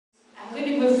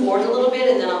move forward a little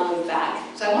bit and then I'll move back.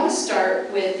 So I want to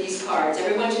start with these cards.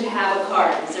 Everyone should have a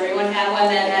card. Does everyone have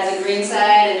one that has a green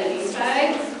side and a pink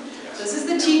side? So this is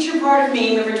the teacher part of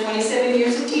me, remember 27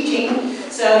 years of teaching.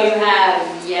 So you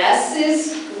have yes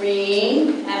is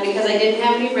green, and because I didn't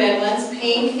have any red ones,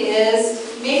 pink is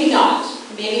maybe not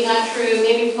true,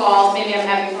 maybe false, maybe I'm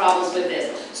having problems with this.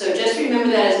 So just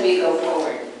remember that as we go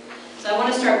forward. So I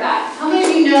want to start back. How many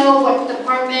of you know what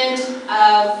Department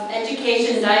of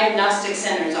Education Diagnostic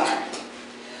Centers are?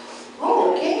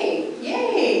 Oh, okay,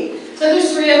 yay. So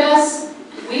there's 3 of us.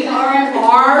 We are an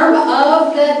arm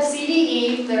of the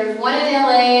CDE. There's one in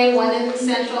LA, one in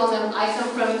Central, and then I come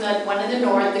from the one in the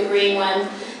north, the green one.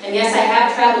 And yes, I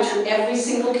have traveled to every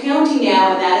single county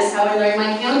now, and that is how I learned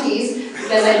my counties,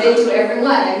 because I've been to every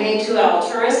one. I made to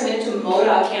Alturas, I went to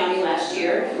Modoc County last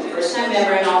year, first time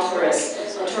ever in Alturas.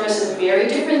 Alturas is very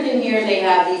different than here. They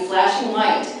have the flashing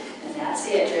light, and that's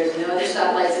it. There's no other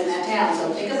stoplights in that town.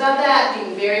 So think about that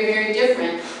being very, very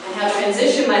different, and how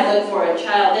transition might look for a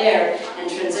child there, and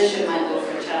transition might look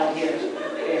for a child here.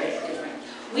 Very different.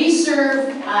 We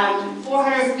serve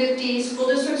 450 school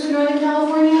districts in Northern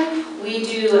California. We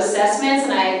do assessments,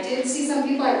 and I did see some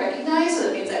people I recognize, so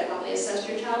that means I probably assessed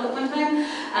your child at one time.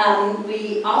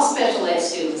 We all specialized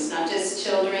students, not just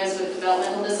children with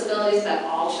developmental disabilities, but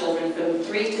all children from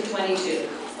 3 to 22.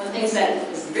 One of the things that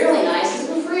is really nice is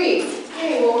we're free.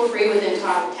 Hey, well, we're free within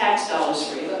tax dollars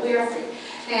free, but we are free.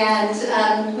 And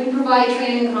we provide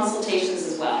training and consultations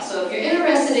as well. So if you're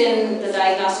interested in the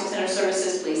Diagnostic Center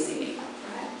services, please see me.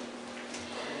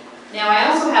 Now I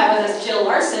also have with us Jill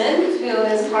Larson,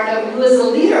 who is the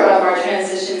leader of our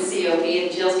transition COP, and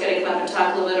Jill's going to come up and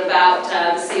talk a little bit about the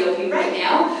COP right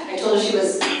now. I told her she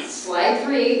was slide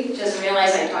 3, she doesn't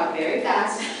realize I talk very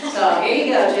fast. So here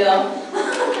you go, Jill.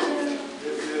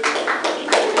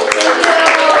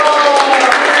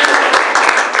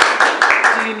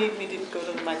 Do you need me to go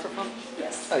to the microphone?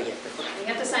 Yes. Oh, yeah. You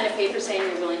have to sign a paper saying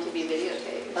you're willing to be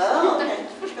videotaped. Oh, okay.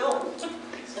 Cool.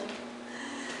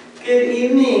 Good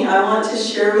evening. I want to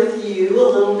share with you a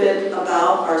little bit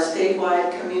about our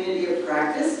statewide community of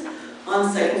practice on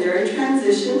secondary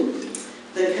transition.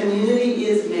 The community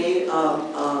is made up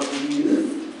of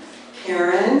youth,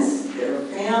 parents, their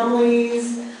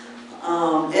families,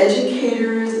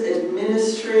 educators,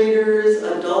 administrators,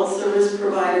 adult service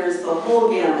providers, the whole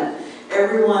gamut.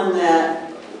 Everyone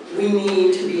that we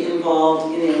need to be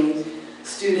involved in a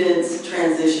student's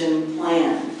transition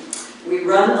plan. We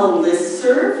run a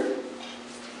listserv.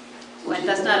 Wait,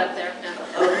 that's not up there. No.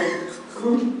 Okay.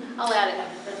 I'll add it.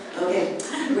 Okay.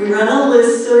 We run a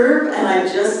listserv, and I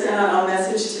just sent out a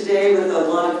message today with a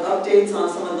lot of updates on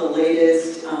some of the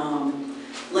latest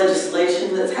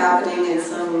legislation that's happening and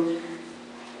some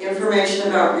information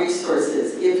about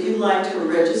resources. If you'd like to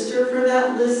register for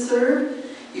that listserv,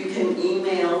 you can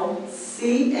email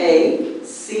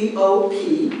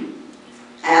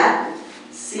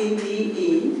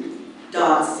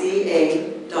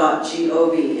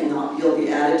cacop@cde.ca.gov, and you'll be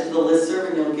added to the listserv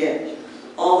and you'll get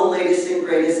all the latest and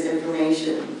greatest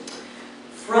information.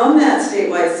 From that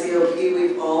statewide COP,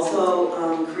 we've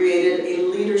also created a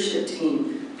leadership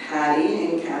team. Patty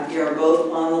and Cathy are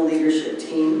both on the leadership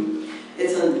team.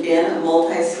 It's, again, a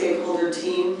multi-stakeholder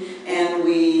team, and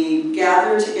we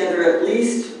gather together at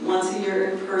least once a year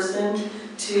in person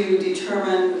to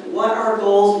determine what our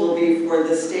goals will be for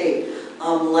the state.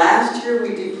 Last year,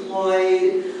 we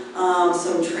deployed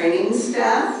some training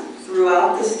staff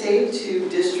throughout the state to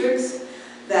districts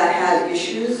that had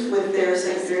issues with their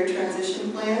secondary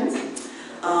transition plans.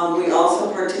 We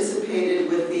also participated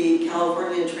with the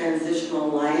California Transitional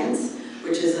Alliance,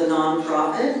 which is a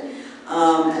nonprofit.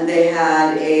 And they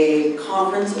had a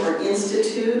conference or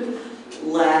institute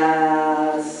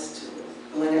last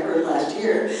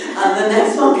year. The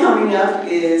next one coming up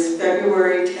is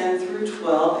February 10th through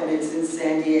 12th, and it's in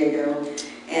San Diego.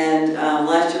 And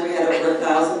last year we had over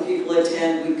 1,000 people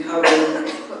attend. We covered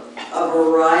a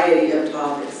variety of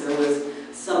topics. There was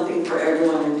something for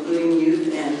everyone, including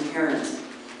youth and parents.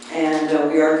 And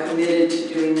we are committed to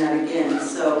doing that again.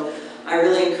 So I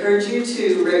really encourage you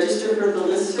to register for the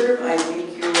listserv. I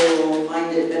think you will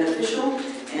find it beneficial,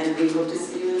 and we hope to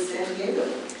see you in San Diego.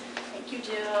 Thank you,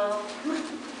 Jill.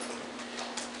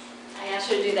 I asked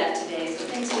her to do that today, so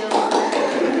thanks, Jill.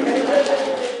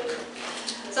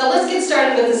 So let's get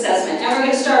started with assessment. And we're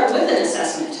going to start with an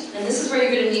assessment. And this is where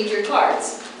you're going to need your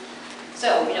cards.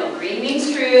 So, green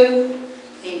means true,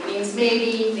 pink means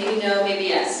maybe, maybe no, maybe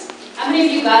yes. How many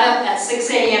of you got up at 6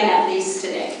 a.m. at least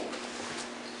today?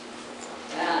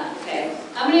 Okay.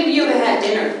 How many of you have had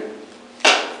dinner?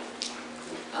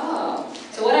 Oh.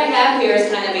 So what I have here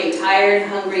is kind of a tired,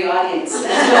 hungry audience. That's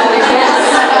all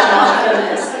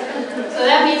yes.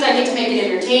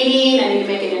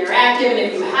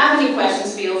 have any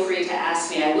questions, feel free to ask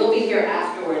me. I will be here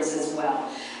afterwards as well.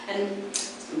 And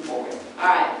let's move forward. All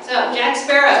right, so Jack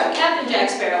Sparrow, Captain Jack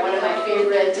Sparrow, one of my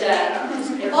favorite,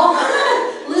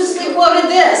 loosely quoted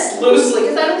this, loosely,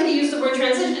 because I don't think he used the word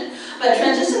transition. But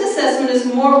transition assessment is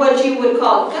more what you would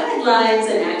call guidelines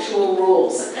and actual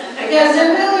rules. Because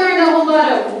there really aren't a whole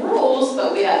lot of rules,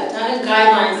 but we have a ton of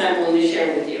guidelines I'm willing to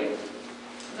share with you.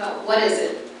 So what is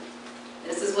it?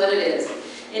 This is what it is.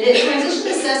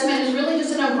 Transition assessment is really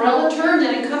just an umbrella term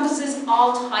that encompasses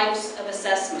all types of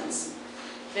assessments.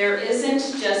 There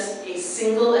isn't just a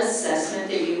single assessment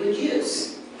that you would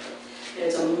use.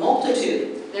 There's a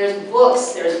multitude. There's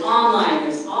books, there's online,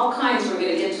 there's all kinds. We're going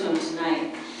to get to them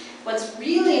tonight. What's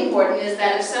really important is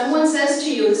that if someone says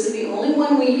to you, this is the only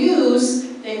one we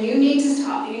use, then you need to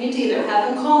stop. You need to either have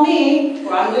them call me,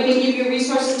 or I'm going to give you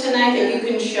resources tonight that you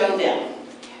can show them.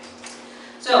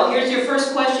 So here's your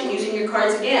first question, using your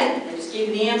cards again. I just gave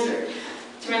you the answer.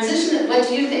 Transition, what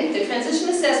do you think? The transition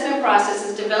assessment process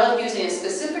is developed using a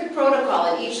specific protocol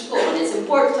at each school, and it's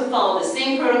important to follow the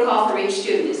same protocol for each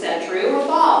student. Is that true or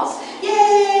false?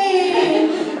 Yay!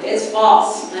 It's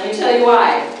false. Let me tell you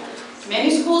why.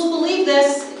 Many schools believe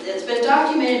this. It's been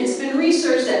documented, it's been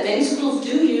researched that many schools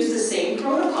do use the same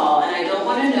protocol, and I don't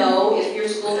want to know if your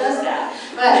school does that.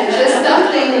 But it's just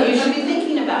something that you should be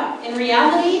thinking about. In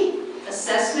reality,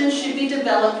 assessment should be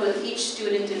developed with each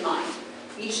student in mind.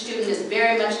 Each student is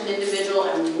very much an individual,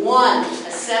 and one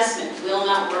assessment will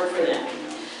not work for them.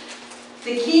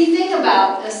 The key thing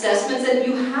about assessments is that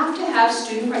you have to have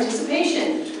student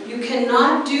participation. You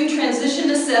cannot do transition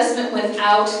assessment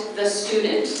without the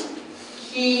student.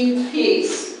 Key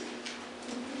piece.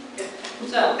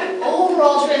 So,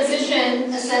 overall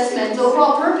transition assessment, the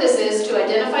overall purpose is to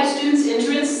identify students'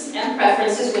 interests and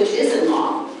preferences, which is in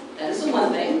law. That is the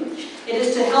one thing. It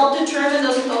is to help determine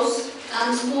those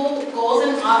post-school goals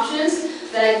and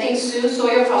options that I think Sue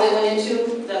Sawyer probably went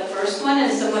into the first one,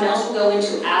 and someone else will go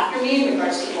into after me in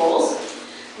regards to goals.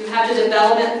 You have to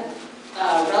develop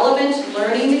relevant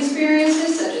learning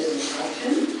experiences, such as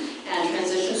instruction and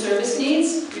transition service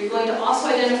needs. You're going to also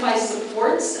identify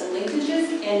supports and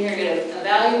linkages, and you're going to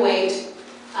evaluate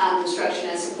instruction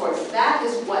and support. That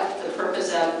is what the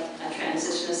purpose of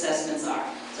transition assessments are.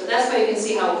 So that's why you can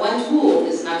see how one tool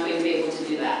is not going to be able to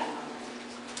do that.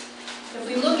 If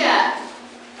we look at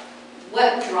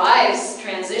what drives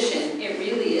transition, it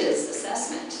really is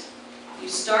assessment. You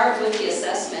start with the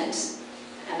assessment,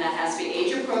 and that has to be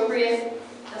age-appropriate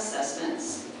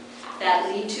assessments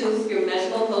that lead to your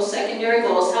measurable post-secondary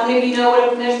goals. How many of you know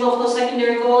what a measurable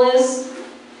post-secondary goal is?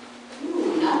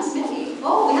 Ooh, not as many.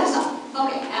 Oh, we have some.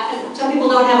 Okay, some people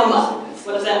don't have them up.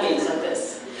 What does that mean? It's like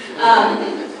this.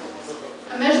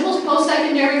 A measurable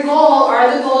post-secondary goal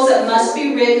are the goals that must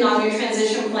be written on your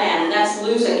transition plan. And that's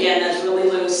loose again, that's really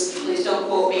loose. Please don't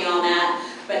quote me on that.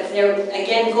 But they're,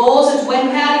 again, goals is when,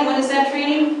 Patty? When is that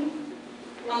training?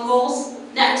 On goals?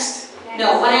 Next.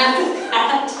 No, one after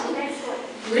that.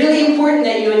 Really important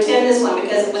that you attend this one,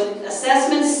 because with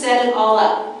assessments set it all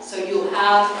up. So you'll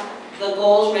have the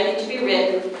goals ready to be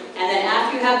written, and then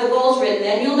after you have the goals written,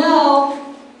 then you'll know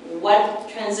what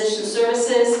transition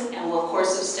services and what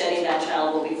course of study that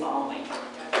child will be following.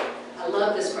 I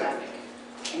love this graphic.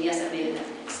 And yes, I made it up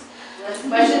next.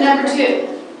 Question number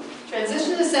 2.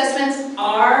 Transition assessments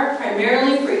are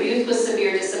primarily for youth with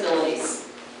severe disabilities.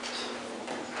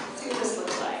 Let's see what this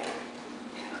looks like.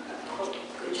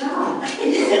 Good job.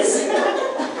 Yes.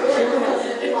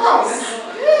 Oh,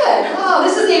 good. Oh,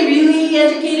 this is a really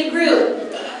educated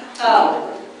group. Oh.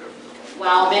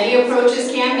 While many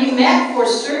approaches can be met for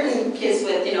certain kids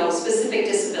with, specific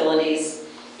disabilities,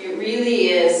 it really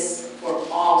is for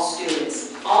all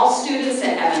students. All students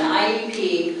that have an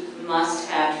IEP must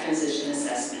have transition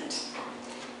assessment.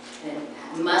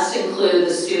 It must include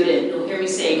the student. You'll hear me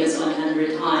saying this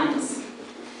 100 times.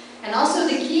 And also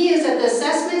the key is that the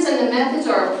assessments and the methods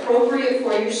are appropriate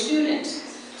for your student.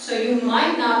 So you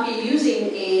might not be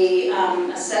using a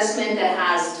assessment that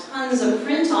has tons of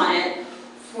print on it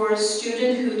for a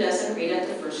student who doesn't read at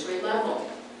the first grade level.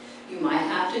 You might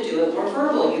have to do it more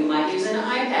verbal. You might use an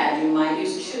iPad. You might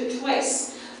use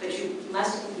choice. But you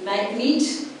must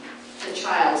meet the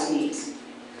child's needs.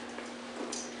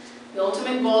 The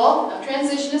ultimate goal of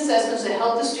transition assessments is to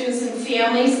help the students and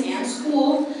families and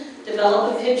school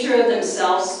develop a picture of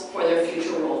themselves for their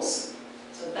future roles.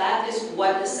 So that is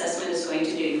what assessment is going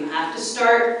to do. You have to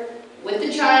start with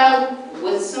the child,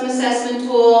 with some assessment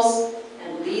tools,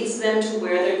 and leads them to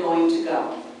where they're going to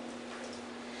go.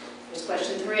 Here's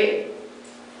question 3.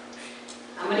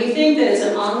 How many think that it's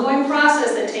an ongoing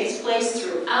process that takes place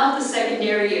throughout the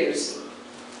secondary years?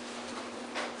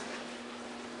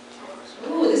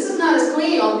 Ooh, this is not as clean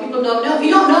me, people don't know. If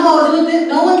you don't know,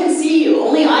 no one can see you.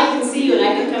 Only I can see you, and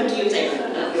I can come to you and say,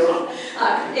 no, you're wrong.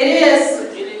 It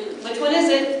is, which one is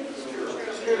it?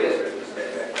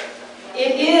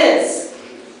 It is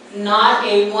not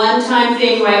a one-time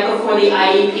thing right before the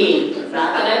IEP.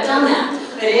 Not that I've done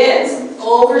that, but it is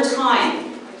over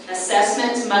time.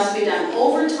 Assessments must be done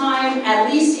over time,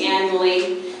 at least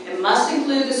annually. It must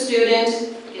include the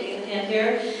student in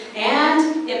here,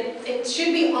 and it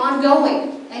should be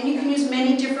ongoing. And you can use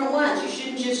many different ones. You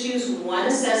shouldn't just use one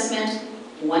assessment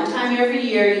one time every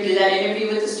year. You do that interview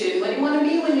with the student. What do you want to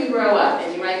be when you grow up?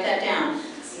 And you write that down.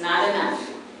 It's not enough.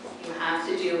 You have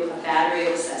to do a battery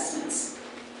of assessments.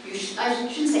 I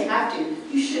shouldn't say have to.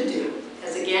 You should do.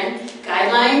 Because again,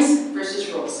 guidelines versus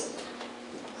rules.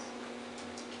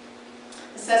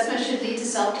 Assessment should lead to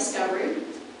self-discovery.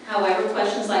 However,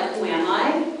 questions like, who am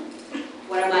I?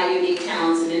 What are my unique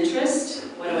talents and interests?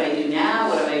 What do I do now?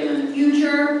 What do I do in the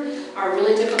future? Are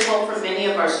really difficult for many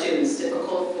of our students,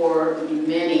 difficult for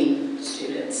many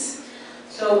students.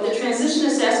 So the transition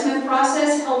assessment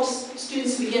process helps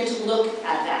students begin to look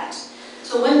at that.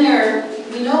 So when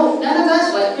we know, none of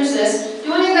us, here's this,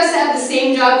 do any of us have the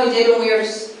same job we did when we were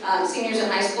seniors in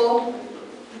high school?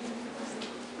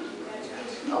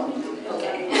 Oh,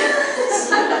 okay.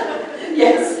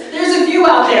 Yes, there's a few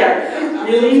out there.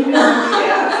 Really?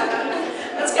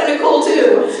 Yeah. That's kind of cool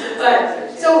too.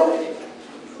 But, so,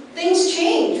 things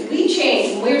change. We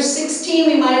change. When we were 16,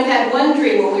 we might have had one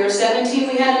dream. When we were 17,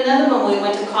 we had another one. When we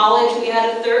went to college, we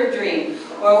had a third dream.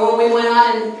 Or when we went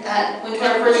on and went to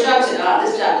our first job, we said,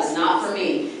 this job is not for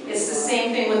me. It's the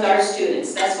same thing with our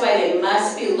students. That's why they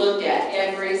must be looked at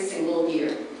every single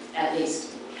year, at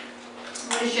least.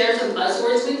 I'm going to share some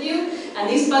buzzwords with you. And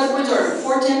these buzzwords are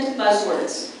important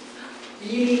buzzwords.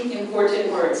 Really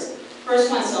important words.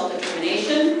 First one,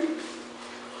 self-determination,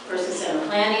 person-centered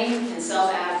planning, and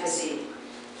self-advocacy.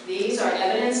 These are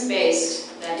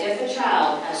evidence-based that if a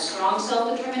child has strong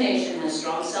self-determination, has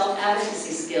strong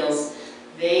self-advocacy skills,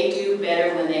 they do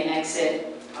better when they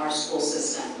exit our school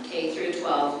system, K through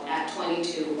 12, at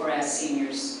 22, or as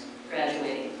seniors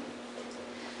graduating.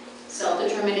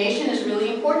 Self-determination is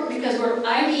really important because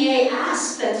IDA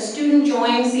asks that the student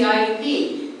joins the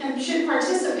IEP and should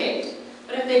participate.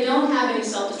 But if they don't have any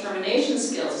self-determination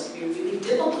skills, it would be really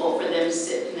difficult for them to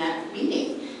sit in that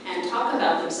meeting and talk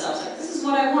about themselves. Like, this is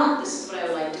what I want, this is what I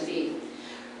would like to be.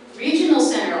 Regional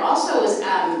Center also is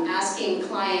asking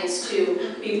clients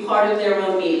to be part of their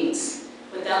own meetings.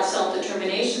 Without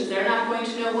self-determination, they're not going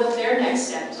to know what their next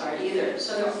steps are either.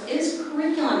 So there is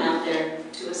curriculum out there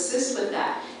to assist with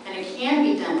that. And it can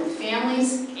be done with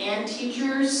families and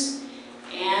teachers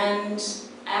and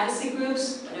advocacy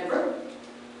groups, whatever.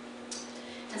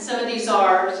 And some of these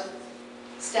are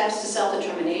steps to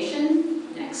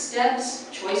self-determination, next steps,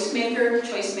 choice maker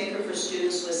for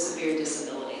students with severe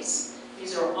disabilities.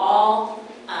 These are all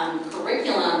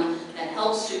curriculum that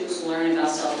helps students learn about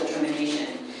self-determination.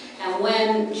 And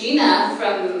when Gina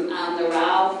from the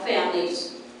Rao Family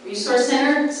Resource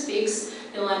Center speaks,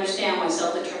 you'll understand why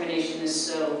self-determination is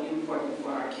so important for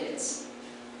our kids.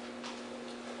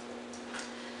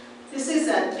 This is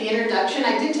the introduction.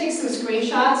 I did take some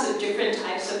screenshots of different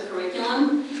types of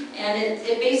curriculum, and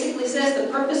it basically says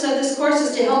the purpose of this course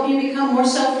is to help you become more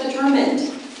self-determined.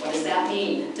 What does that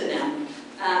mean to them?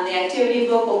 The activity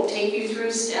book will take you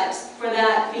through steps for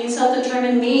that. Being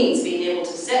self-determined means being able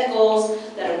to set goals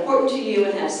that are important to you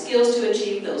and have skills to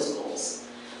achieve those goals.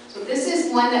 So this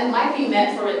is one that might be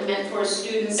meant for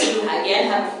students who,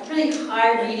 again, have a pretty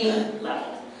high reading level.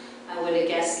 I would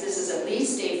guess this is at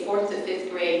least a 4th to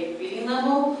 5th grade reading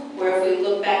level, where if we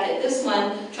look back at this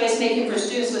one, choice making for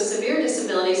students with severe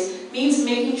disabilities means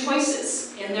making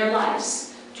choices in their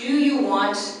lives. Do you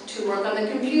want to work on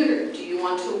the computer? Do you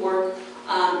want to work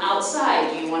outside?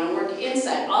 Do you want to work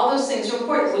inside? All those things are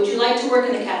important. Would you like to work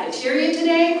in the cafeteria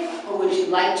today, or would you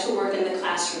like to work in the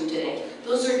classroom today?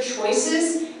 Those are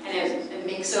choices, and it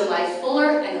makes their life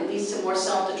fuller, and it leads to more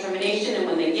self-determination. And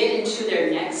when they get into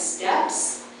their next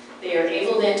steps, they are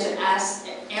able then to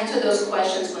answer those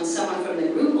questions when someone from the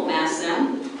group will ask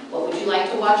them, what would you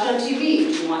like to watch on TV? Do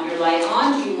you want your light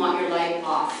on? Do you want your light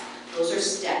off? Those are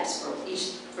steps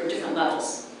for different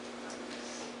levels.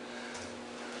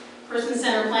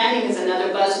 Person-centered planning is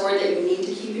another buzzword that you need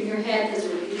to keep in your head because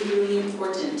it's really, really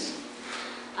important.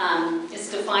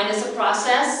 It's defined as a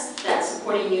process that's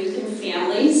supporting youth and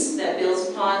families that builds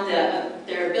upon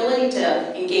their ability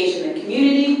to engage in the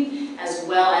community, as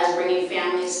well as bringing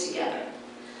families together.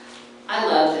 I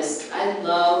love this. I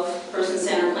love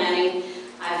person-centered planning.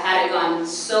 I've had it gone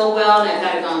so well, and I've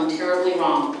had it gone terribly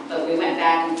wrong, but we went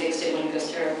back and fixed it when it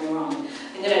goes terribly wrong.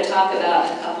 I'm going to talk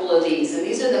about a couple of these. And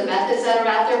these are the methods that are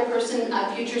out there,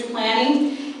 futures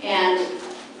planning. And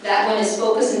that one is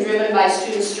focused and driven by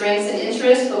student strengths and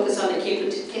interests, focused on the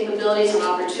capabilities and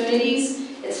opportunities.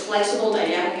 It's flexible,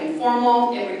 dynamic, and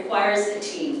formal. It requires a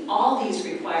team. All these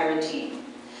require a team.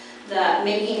 The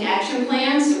making action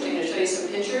plans, which I'm going to show you some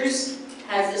pictures,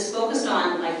 has this focused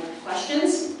on like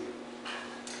questions.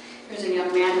 Here's a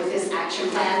young man with his action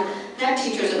plan. That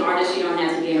teacher's an artist. You don't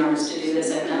have to be an artist to do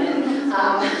this. I've done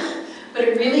it. But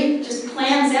it really just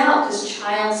plans out this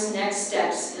child's next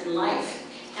steps in life.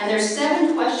 And there's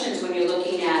 7 questions when you're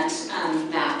looking at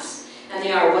maps. And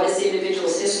they are, what is the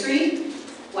individual's history?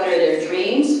 What are their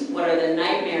dreams? What are the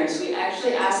nightmares? We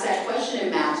actually ask that question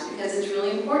in maps because it's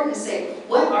really important to say,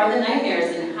 what are the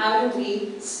nightmares and how do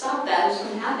we stop that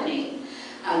from happening?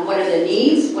 What are the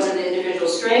needs? What are the individual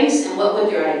strengths? And what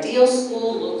would your ideal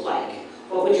school look like?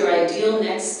 What would your ideal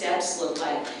next steps look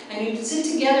like? And you sit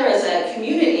together as a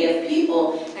community of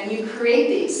people and you create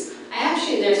these.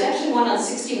 There's actually one on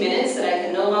 60 Minutes that I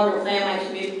can no longer play on my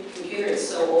computer, it's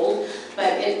so old, but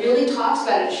it really talks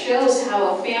about it. It shows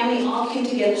how a family all came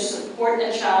together to support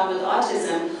a child with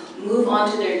autism move on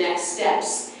to their next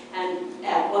steps. And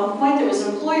at one point there was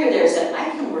an employer there who said, I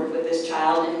can work with this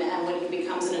child, and when he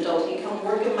becomes an adult, he can come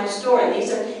work in my store. And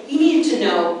he needed to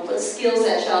know what skills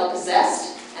that child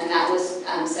possessed, and that was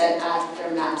said at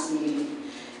their MAPS meeting.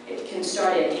 It can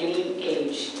start at any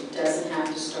age. It doesn't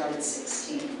have to start at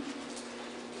 16.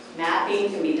 Mapping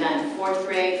can be done in 4th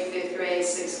grade, 5th grade,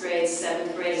 6th grade,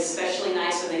 7th grade, especially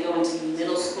nice when they go into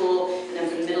middle school, and then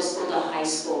from middle school to high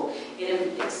school.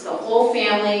 It's the whole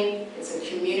family, it's a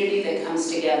community that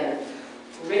comes together.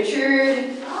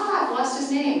 Richard, I've lost his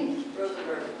name.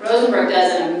 Rosenberg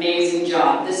does an amazing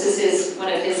job. This is one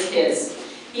of his kids.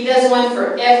 He does one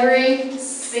for every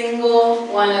single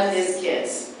one of his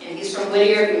kids. And he's from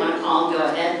Whittier, if you want to call him, go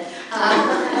ahead.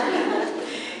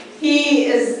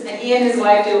 He and his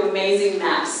wife do amazing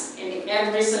maps, and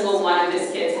every single one of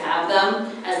his kids have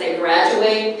them as they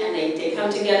graduate, and they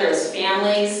come together as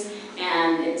families,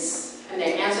 and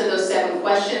they answer those 7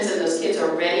 questions, and those kids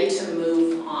are ready to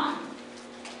move on.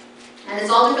 And it's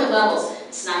all different levels.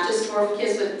 It's not just for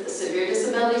kids with severe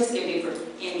disabilities, it can be for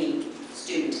any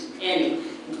student,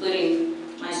 including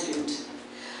my student.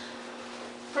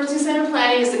 Person-centered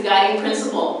planning is the guiding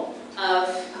principle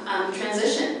of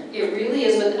transition. It really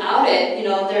is. Without it,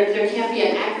 there can't be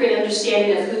an accurate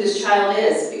understanding of who this child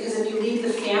is, because if you leave the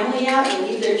family out, you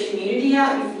leave their community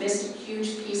out, you've missed a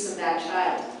huge piece of that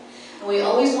child. And we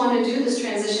always want to do this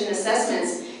transition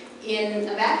assessments in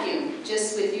a vacuum,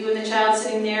 just with you and the child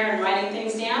sitting there and writing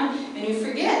things down, and you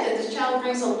forget that this child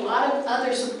brings a lot of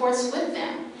other supports with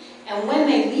them. And when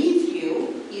they leave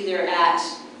you, either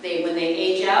when they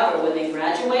age out or when they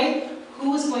graduate,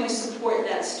 who is going to support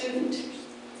that student?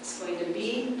 It's going to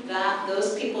be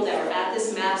those people that were at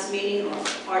this MAPS meeting or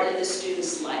part of the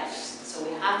student's life. So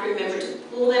we have to remember to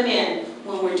pull them in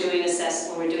when we're doing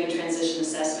transition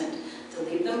assessment. To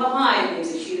leave them behind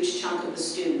leaves a huge chunk of the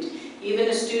student. Even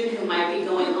a student who might be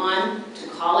going on to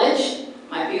college,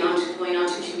 might be going on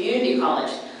to community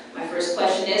college. My first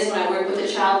question is, when I work with a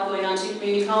child going on to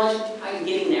community college, how are you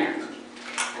getting there?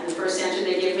 And the first answer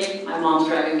they give me, my mom's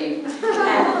driving me.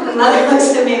 And the mother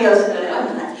looks at me and goes,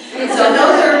 no. And so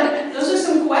those are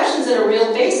some questions that are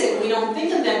real basic. We don't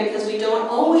think of them because we don't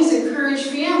always encourage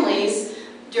families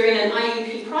during an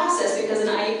IEP process, because an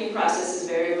IEP process is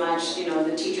very much,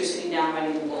 the teacher sitting down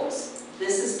writing the goals.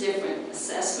 This is different.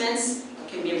 Assessments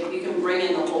you can bring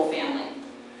in the whole family.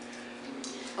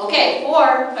 Okay,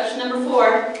 question number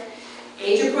 4.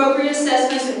 Age-appropriate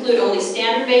assessments include only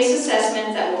standard-based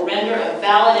assessments that will render a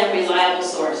valid and reliable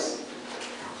source.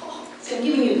 So I'm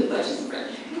giving you the questions, friend.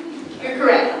 You're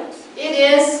correct. It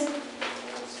is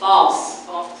false.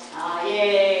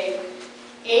 Yay.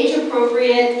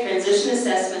 Age-appropriate transition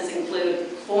assessments include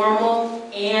formal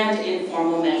and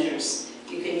informal measures.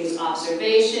 You can use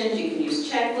observations, you can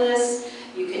use checklists,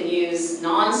 you can use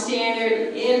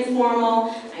non-standard,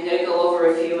 informal. I'm going to go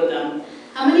over a few of them.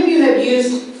 How many of you have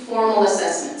used formal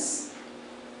assessments?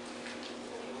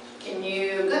 Can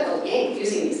you, good, oh yay,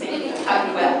 using these, thank you, I'm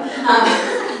talking well.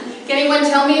 Can anyone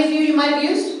tell me a few you might have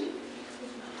used?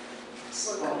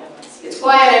 It's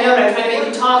quiet, I know, but I'm trying to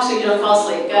make you talk so you don't fall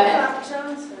asleep. Go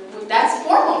ahead. That's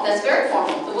formal, that's very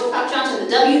formal. The Woodcock-Johnson,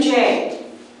 the WJ.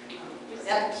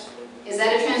 Yep. Is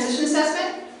that a transition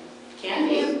assessment? Can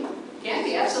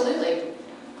be, absolutely.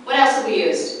 What else have we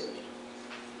used?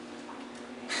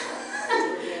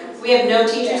 We have no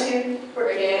teachers here? The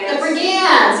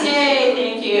Brigans, yay,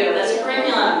 thank you. That's a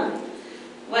curriculum.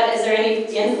 Is there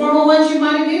any informal ones you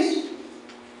might have used?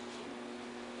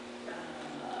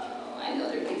 I know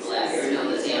there are people out here who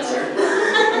know this answer.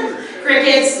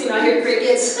 Crickets, I hear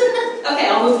crickets. Okay,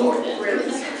 I'll move forward then.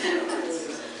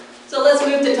 So let's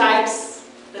move to types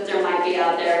that there might be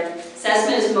out there.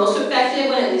 Assessment is most effective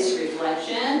when it leads to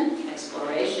reflection,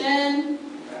 exploration,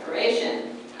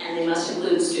 preparation, and they must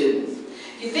include students.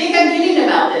 You think I'm kidding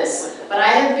about this, but I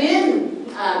have been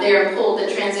there and pulled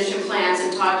the transition plans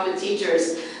and talked with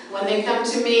teachers. When they come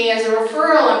to me as a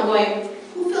referral, I'm going,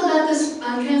 who filled out this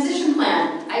transition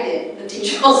plan? I did. The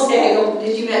teacher will say, I go,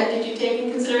 did you take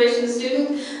in consideration the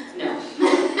student? No.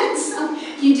 So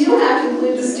you do have to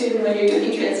include the student when you're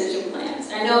doing transition plans.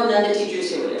 I know none of the teachers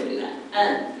here would ever do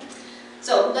that.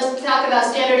 So let's talk about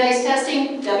standardized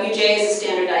testing. WJ is a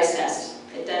standardized test.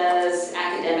 It does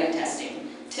academic testing.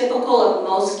 Typical of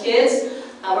most kids.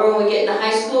 However, when we get into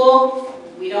high school,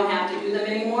 we don't have to do them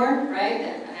anymore,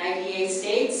 right? IDA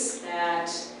states that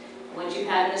once you've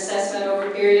had an assessment over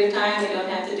a period of time, we don't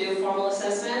have to do formal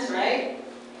assessments, right?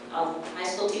 High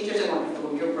school teachers are going,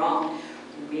 oh, you're wrong.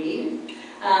 Read.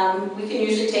 We can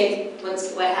usually take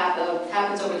what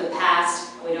happens over the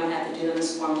past. We don't have to do them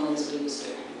as formally as we used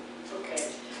to.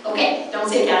 Okay, don't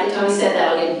say Cathy Thoni said that.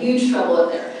 I'll get in huge trouble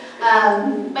up there.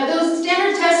 But those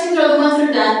standard testings are the ones that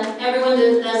are done. Everyone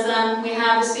does them. We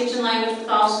have the speech and language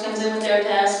pathology comes in with their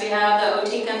test. We have the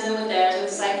OT comes in with theirs. The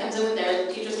psych comes in with theirs.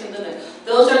 The teachers come in with theirs.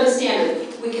 Those are the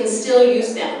standard. We can still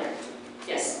use them.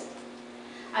 Yes?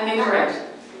 I'm incorrect.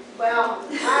 Well,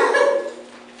 I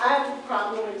have a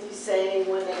problem with you saying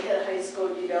when they hit high school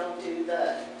you don't do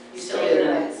the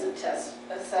standardized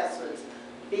assessments,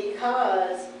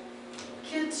 because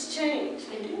kids change,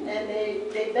 and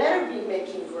they better be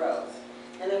making growth.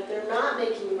 And if they're not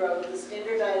making growth, the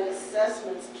standardized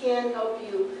assessments can help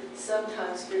you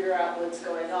sometimes figure out what's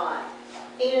going on.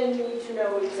 And you need to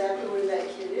know exactly where that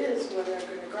kid is when they're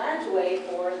going to graduate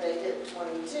or they hit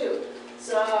 22.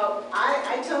 So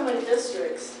I tell my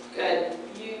districts, Good.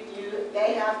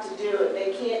 They have to do it.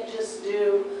 They can't just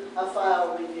do a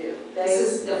file review.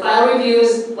 The file review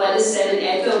is what is said in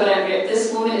EDCO, but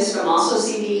this woman is from also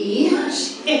CDE.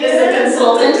 She is a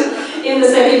consultant in the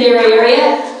secondary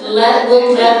area. We'll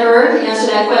let her answer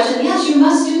that question. Yes, you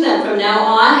must do them from now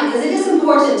on, because it is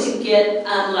important to get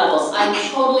levels. I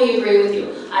totally agree with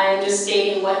you. I am just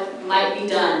stating what might be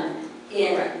done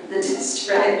in the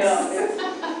district.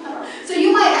 So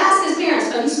you might ask as parents,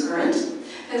 but he's current.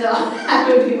 And that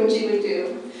would be what you would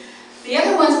do. The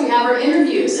other ones we have are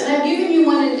interviews, and I've given you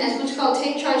one as what's called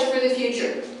Take Charge for the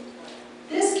Future.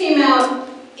 This came out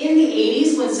in the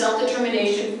 80s when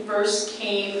self-determination first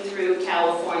came through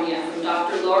California, from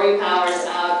Dr. Lori Powers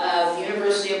out of the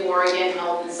University of Oregon,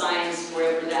 Health and Science,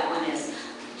 wherever that one is.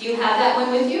 Do you have that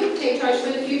one with you? Take Charge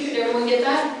for the Future, did everyone get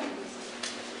that?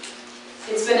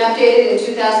 It's been updated in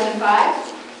 2005.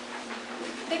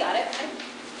 They got it, right?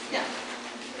 Yeah.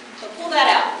 So pull that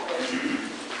out.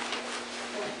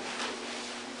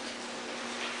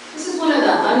 This is one of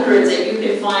the hundreds that you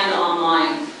can find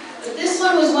online. But this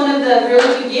one was one of the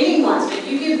really beginning ones. But if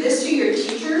you give this to your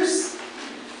teachers,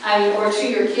 or to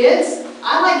your kids,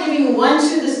 I like giving one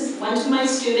to my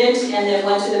student and then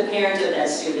one to the parent of that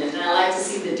student. And I like to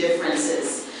see the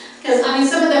differences. Because, I mean,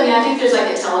 some of them, I think there's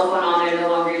like a telephone on there no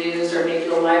longer used, or maybe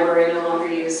the library no longer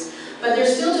used. But they're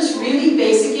still just really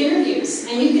basic interviews.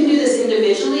 And you can do this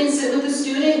individually and sit with the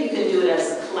student. You can do it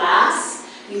as a class.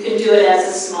 You can do it as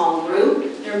a small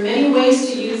group. There are many ways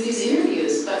to use these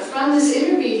interviews. But from this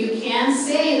interview, you can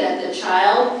say that the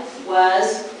child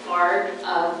was part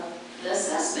of the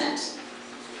assessment.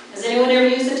 Has anyone ever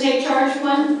used the Take Charge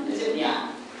one? Is it?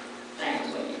 Yeah. Thanks,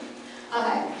 Whitney.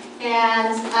 Okay.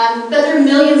 And, but there are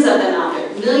millions of them out there,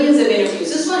 millions of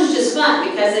interviews. This one's just fun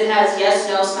because it has yes,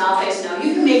 no, smile face, no.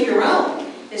 You can make your own.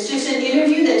 It's just an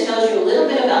interview that tells you a little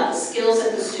bit about the skills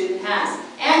that the student has.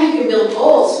 And you can build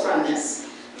goals from this.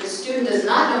 The student does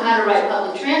not know how to ride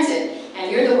public transit,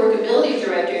 and you're the workability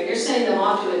director, and you're sending them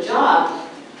off to a job.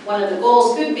 One of the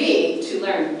goals could be to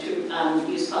learn to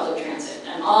use public transit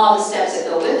and all the steps that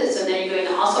go with it. So then you're going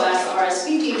to also ask the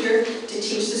RSP teacher to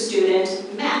teach the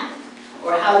student math,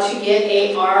 or how to get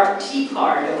a RT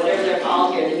card, or whatever they're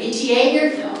called here. The VTA here?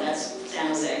 No, that's San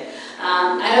Jose.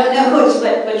 I don't know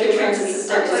what your transit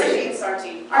system is. RT.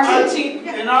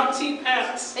 An RT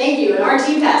pass. Thank you, an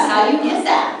RT pass. How do you get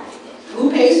that? Who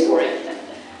pays for it?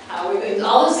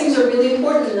 All those things are really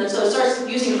important, and so it starts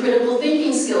using critical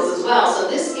thinking skills as well. So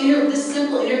this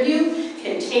simple interview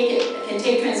can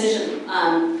take transition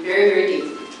very, very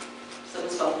deep. So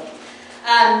let's go.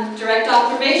 Direct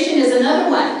observation is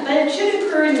another one, but it should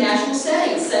occur in natural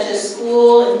settings such as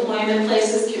school, employment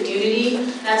places, community.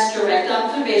 That's direct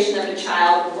observation of a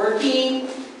child working,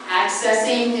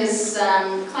 accessing his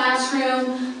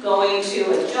classroom, going to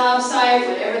a job site,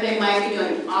 whatever they might be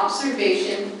doing.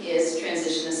 Observation is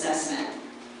transition assessment.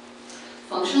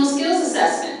 Functional skills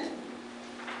assessment.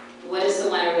 What is the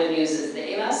one everyone uses? The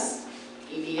ABAS,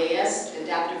 EDAS,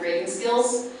 adaptive rating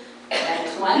skills.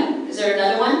 That's one. Is there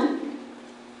another one?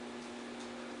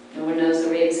 No one knows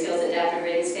the rating scales, adaptive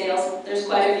rating scales. There's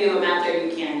quite a few of them out there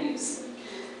you can use.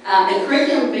 And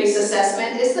curriculum-based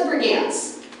assessment is the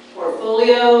Brigance.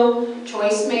 Portfolio,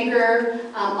 choice maker,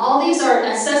 all these are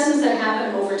assessments that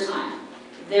happen over time.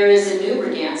 There is a new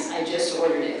Brigance, I just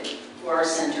ordered it for our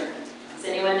center. Does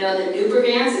anyone know that new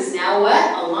Brigance is now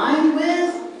what? Aligned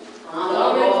with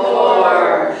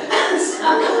Commodore.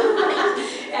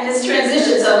 And it's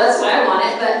transition, so that's why I want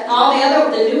it, but all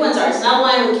the new ones are. It's not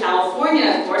aligned with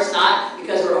California, of course not,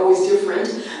 because we're always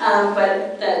different,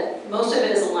 but most of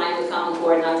it is aligned with Common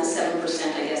Core, not the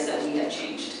 7% I guess that we have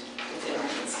changed.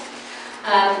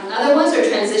 Other ones are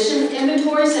transition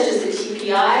inventories, such as the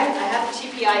TPI. I have the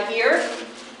TPI here.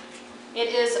 It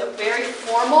is a very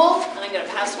formal, and I'm going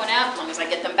to pass one out as long as I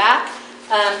get them back,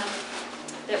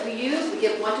 that we use. We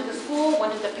give one to the school,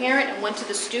 one to the parent, and one to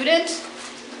the student.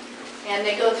 And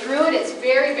they go through it. It's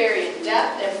very, very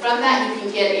in-depth. And from that, you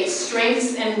can get a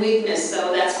strengths and weakness.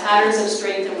 So that's patterns of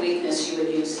strength and weakness you would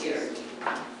use here.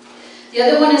 The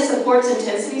other one is supports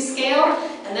intensity scale,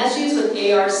 and that's used with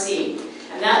ARC.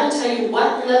 And that will tell you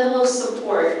what level of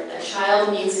support a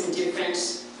child needs in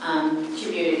different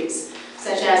communities,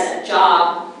 such as at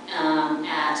job,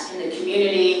 in the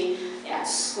community, at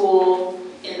school,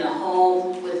 in the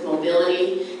home, with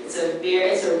mobility. It's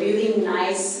a really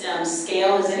nice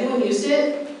scale. Has anyone used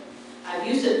it? I've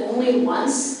used it only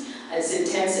once. It's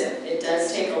intensive. It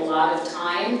does take a lot of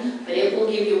time, but it will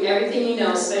give you everything you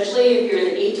know, especially if you're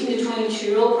in the 18 to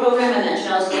 22-year-old program and that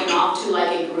child's going off to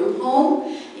like a group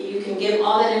home. You can give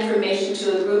all that information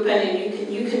to a group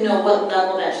and you can know what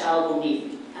level that child will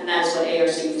need. And that's what ARC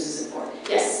uses it for.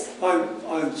 Yes?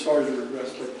 I'm sorry to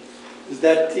regress, but is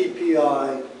that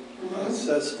TPI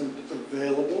assessment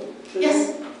available to you?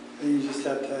 Yes. And you just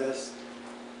have to ask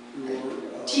your...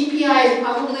 TPI is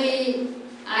probably,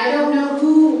 I don't know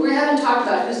we haven't talked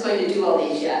about who's going to do all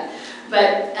these yet.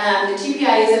 But the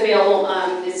TPI is available,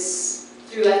 it's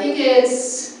through, I think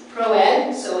it's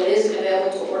ProEd, so it is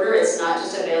available to order. It's not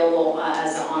just available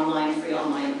as an free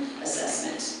online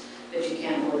assessment, but you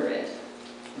can order it.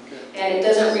 Okay. And it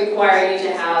doesn't require you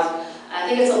to have, I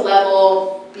think it's a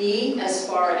level B as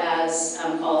far as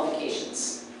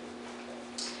qualifications.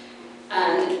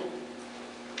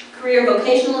 Career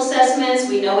vocational assessments,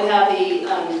 we know we have the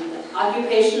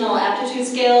occupational aptitude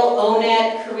scale,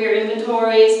 ONET, career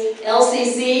inventories,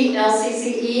 LCC,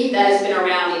 LCCE, that has been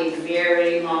around a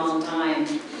very long time.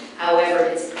 However,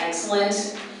 it's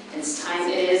excellent. It's time,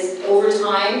 it is over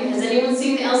time. Has anyone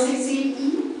seen the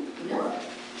LCCE? No.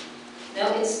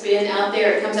 No, it's been out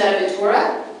there. It comes out of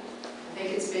Ventura. I think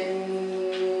it's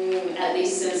been at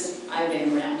least since I've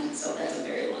been around, so that's a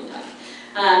very long time.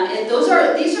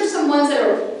 These are some ones that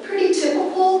are pretty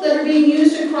typical that are being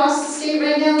used across the state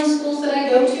right now in schools that I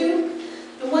go to.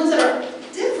 The ones that are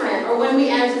different are when we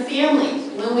add the family,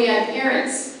 when we add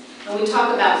parents. And we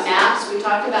talk about maps, we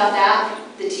talked about that.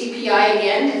 The TPI,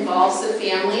 again, involves the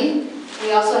family.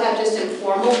 We also have just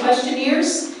informal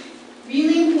questionnaires.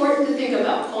 Really important to think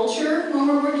about culture when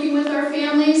we're working with our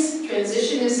families.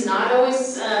 Transition is not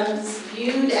always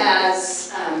viewed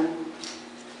as, I'm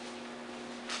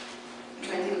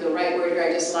trying to think of the right word here,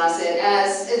 I just lost it,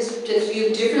 as it's just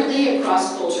viewed differently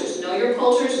across cultures. Know your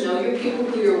cultures, know your people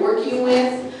who you're working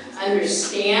with.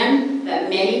 Understand that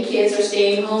many kids are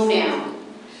staying home now.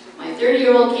 My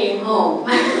 30-year-old came home,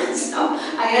 so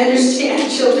I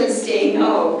understand children staying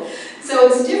home. So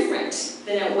it's different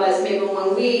than it was maybe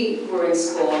when we were in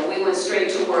school and we went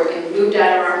straight to work and moved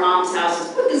out of our mom's house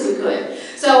as quick as we could.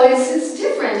 So it's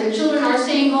different, and children are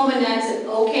staying home, and that's an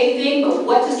okay thing, but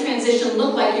what does transition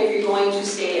look like if you're going to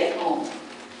stay at home?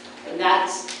 And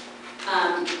that's,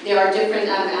 there are different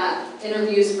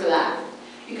interviews for that.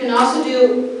 You can also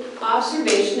do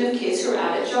observation of kids who are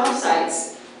out at job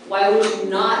sites. Why would you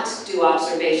not do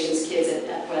observations, kids,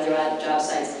 while they're at job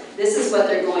sites? This is what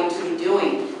they're going to be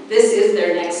doing. This is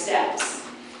their next steps.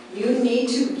 You need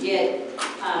to get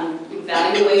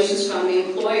evaluations from the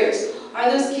employers. Are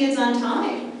those kids on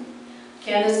time?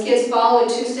 Can those kids follow a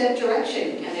 2-step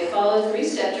direction? Can they follow a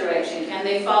 3-step direction? Can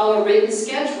they follow a written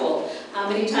schedule? How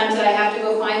many times did I have to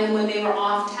go find them when they were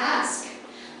off task?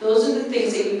 Those are the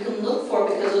things that you can look for,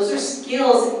 because those are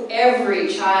skills every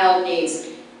child needs.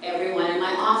 Everyone in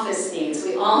my office needs.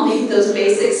 We all need those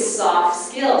basic soft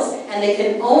skills, and they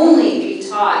can only be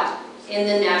taught in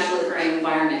the naturally occurring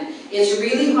environment. It's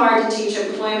really hard to teach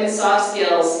employment soft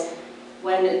skills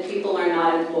when people are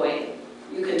not employed.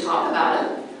 You can talk about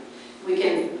them. We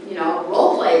can,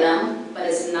 role play them, but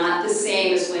it's not the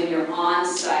same as when you're on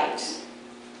site.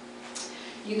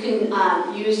 You can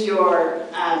use your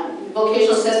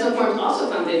vocational assessment forms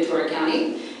also from Ventura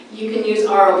County. You can use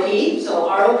ROP. So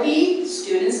ROP,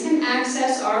 students can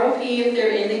access ROP if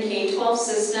they're in the K-12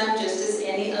 system, just as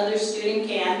any other student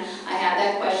can. I had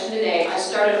that question today. I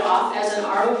started off as an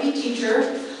ROP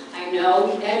teacher. I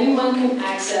know anyone can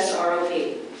access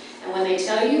ROP. And when they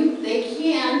tell you they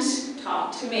can't,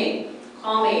 talk to me.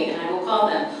 Call me, and I will call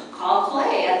them. Call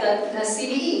Clay at the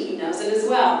CDE. He knows it as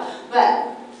well.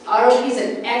 But ROP is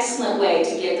an excellent way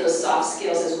to get those soft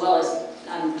skills as well as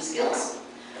skills.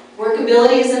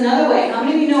 Workability is another way. How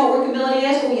many of you know what workability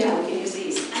is? Oh yeah, we can use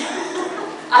these.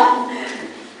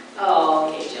 Oh,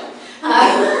 okay, Jill.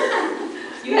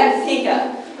 You had to think of.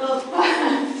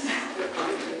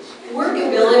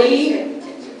 Workability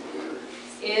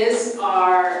is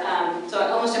our, so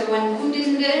almost everyone,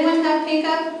 did anyone have pink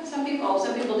up? Some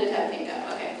people did have pink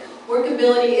up, okay.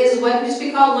 Workability is what used to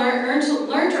be called earn to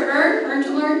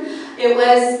learn. It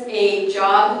was a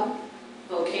job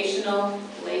vocational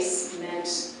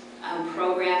placement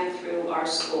program through our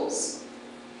schools.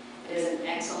 It is an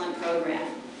excellent program.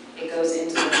 It goes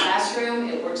into the classroom,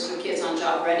 it works with kids on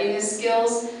job readiness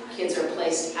skills. Kids are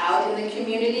placed out in the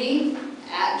community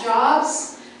at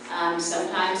jobs.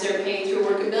 Sometimes they're paid through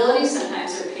workability,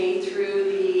 sometimes they're paid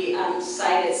through the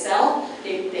site itself.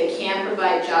 They can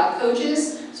provide job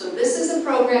coaches. So this is a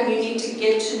program you need to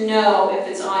get to know if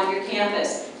it's on your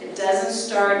campus. It doesn't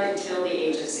start until the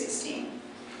age of 16.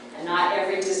 And not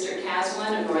every district has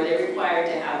one, nor are they required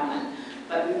to have one.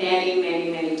 But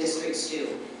many districts do.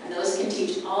 And those can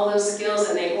teach all those skills,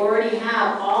 and they already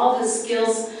have all the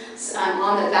skills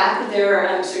on the back of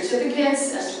their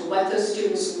certificates as to what those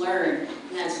students learn.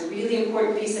 And that's a really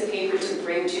important piece of paper to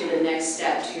bring to the next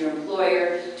step, to your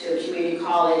employer, to a community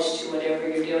college, to whatever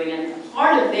you're doing. And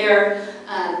part of their,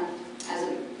 I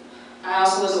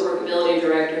also was a workability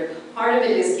director, part of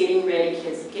it is getting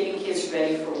kids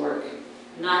ready for work.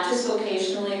 Not just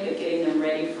vocationally, but getting them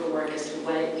ready for work as to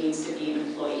what it means to be an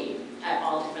employee at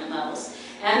all different levels.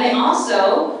 And they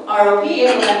also, ROP,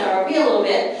 we'll back to ROP a little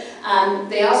bit,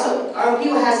 ROP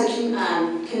has a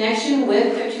connection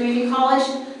with a community college.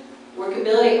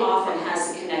 Workability often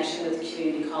has a connection with the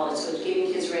community college, so it's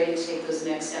getting kids ready to take those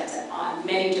next steps on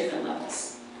many different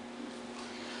levels.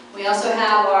 We also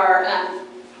have our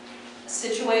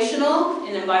situational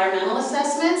and environmental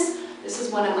assessments. This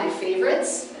is one of my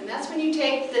favorites, and that's when you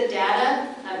take the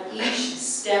data of each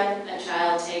step a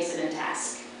child takes in a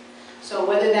task. So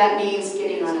whether that means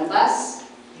getting on a bus,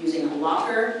 using a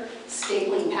locker,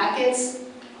 stapling packets,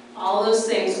 all those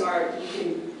things are,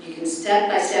 you can step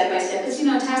by step, because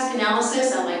task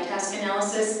analysis, I like task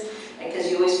analysis, because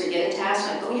you always forget a task,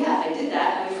 like, oh yeah, I did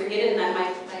that, I would forget it, and then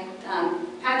my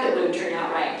packet wouldn't turn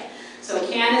out right. So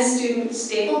can a student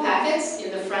staple packets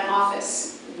in the front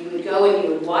office? You would go and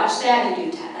you would watch that, and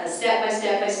you step by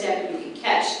step, and you could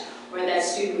catch where that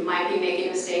student might be making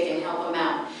a mistake and help them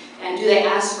out. And do they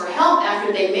ask for help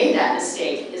after they made that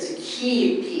mistake is a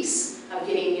key piece of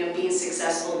getting, being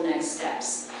successful in the next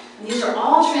steps. And these are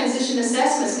all transition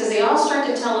assessments because they all start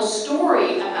to tell a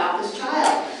story about this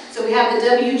child. So we have the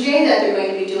WJ that they're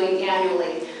going to be doing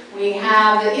annually. We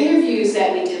have the interviews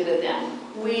that we did with them.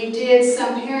 We did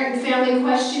some parent and family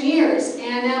questionnaires,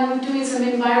 and now we're doing some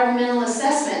environmental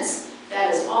assessments.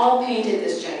 That has all painted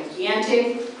this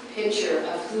gigantic picture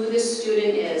of who this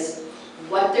student is,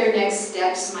 what their next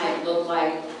steps might look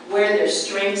like, where their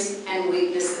strengths and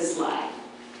weaknesses lie.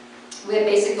 We have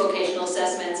basic vocational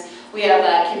assessments. We have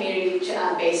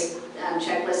community-based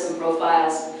checklists and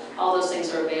profiles. All those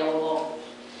things are available.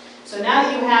 So now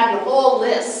that you have your whole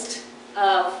list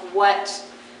of what,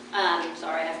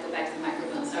 sorry, I have to go back to the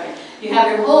microphone, sorry. You have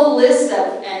your whole list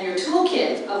of, and your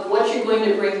toolkit of what you're going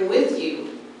to bring with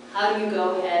you. How do you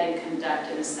go ahead and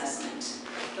conduct an assessment?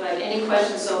 Do I have any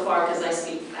questions so far, because I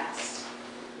speak fast?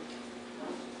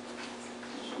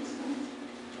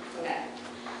 Okay.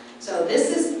 So this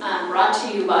is brought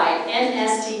to you by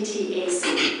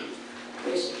NSTTAC,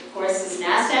 which of course is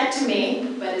NASDAQ to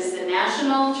me, but is the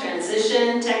National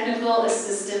Transition Technical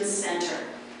Assistance Center.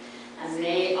 And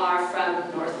they are from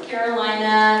North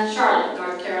Carolina, Charlotte,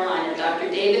 North Carolina. Dr.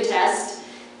 David Test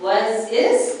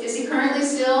is he currently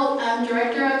still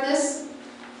director of this?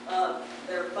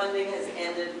 Their funding has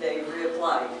ended, they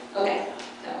reapplied. Okay,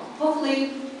 so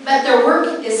hopefully, but their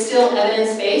work is still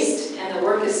evidence-based and the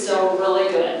work is still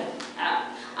really good.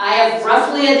 I have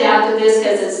roughly adapted this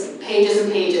because it's pages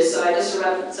and pages, so I just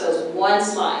so it's one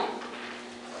slide.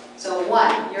 So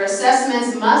 1, your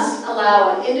assessments must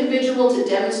allow an individual to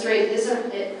demonstrate his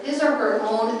or her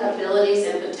own abilities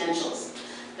and potentials.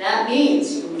 That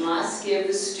means you must give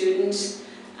the student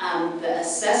the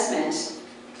assessment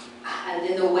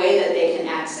in the way that they can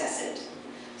access it.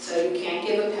 So you can't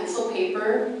give a pencil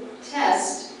paper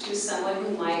test to someone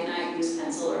who might not use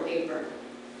pencil or paper.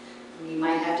 You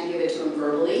might have to give it to them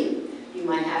verbally. You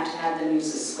might have to have them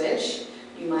use a switch.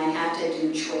 You might have to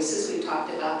do choices. We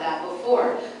talked about that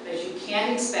before. But you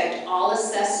can't expect all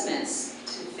assessments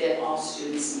to fit all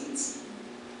students' needs.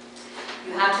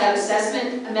 You have to have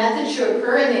assessment methods should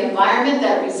occur in the environment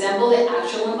that resemble the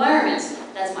actual environment.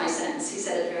 That's my sentence. He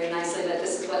said it very nicely, but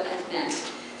this is what I meant.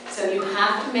 So you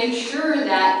have to make sure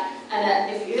that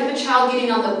if you have a child getting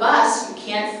on the bus, you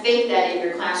can't fake that in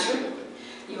your classroom.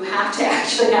 You have to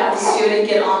actually have the student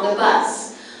get on the bus.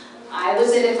 I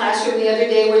was in a classroom the other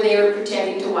day where they were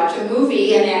pretending to watch a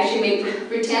movie, and they actually made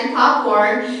pretend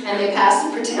popcorn, and they passed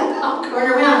the pretend popcorn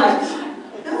around.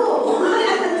 Like, no,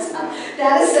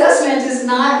 that assessment is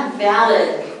not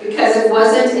valid because it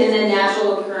wasn't in a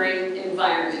natural occurring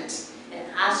environment. It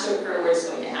has to occur where it's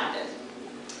going to happen.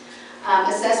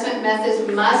 Assessment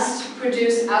methods must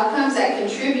produce outcomes that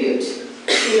contribute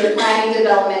to the planning,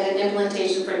 development, and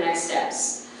implementation for next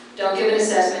steps. Don't give an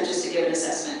assessment just to give an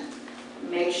assessment.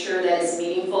 Make sure that it's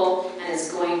meaningful and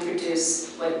it's going to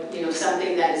produce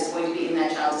something that is going to be in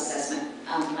that child's assessment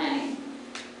planning.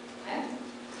 Okay?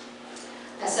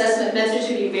 Assessment methods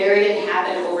should be varied and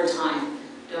happen over time.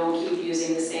 Don't keep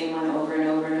using the same one over and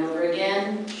over and over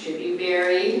again. Should be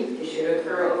varied. It should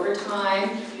occur over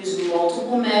time. Use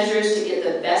multiple measures to get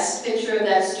the best picture of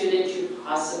that student you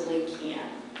possibly can.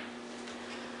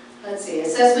 Let's see.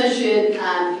 Assessment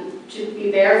should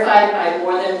be verified by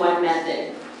more than one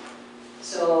method.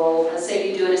 So let's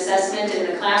say you do an assessment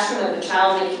in the classroom of a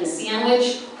child making a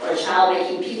sandwich or a child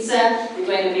making pizza. You're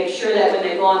going to make sure that when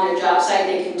they go on their job site,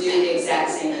 they can do the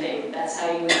exact same thing. That's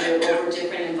how you would do it over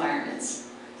different environments.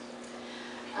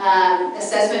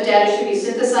 Assessment data should be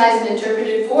synthesized and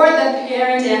interpreted for the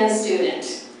parent and the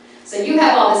student. So you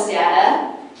have all this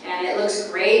data, and it looks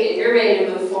great, and you're ready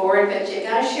to move forward, but you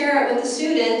got to share it with the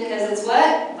student because it's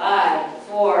what? By,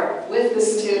 for, with the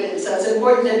student. So it's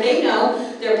important that they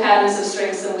know their patterns of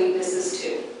strengths and weaknesses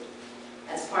too.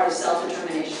 That's part of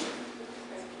self-determination.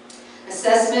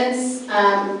 Assessments,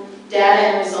 data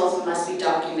and results must be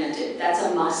documented. That's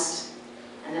a must.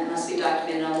 And that must be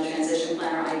documented on the transition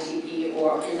plan or ITP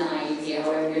or in the IEP,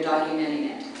 however you're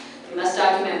documenting it. You must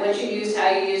document what you used, how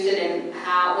you used it, and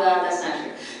how, well, that's not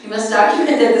true. You must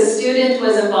document that the student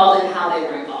was involved and how they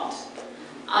were involved.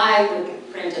 I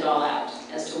would print it all out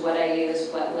as to what I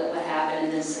used, what happened,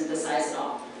 and then synthesize it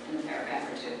all in a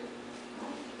paragraph or two.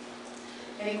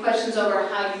 Any questions over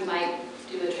how you might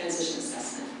do a transition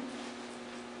assessment?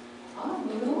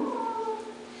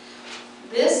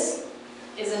 This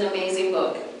is an amazing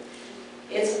book.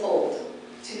 It's old.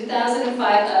 2005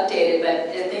 updated, but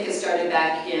I think it started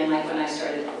back again like when I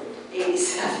started,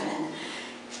 87.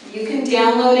 You can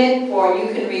download it or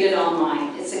you can read it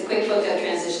online. It's a quick book of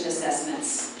transition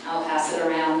assessments. I'll pass it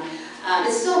around.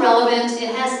 It's still relevant.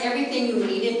 It has everything you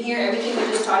need in here. Everything we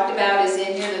just talked about is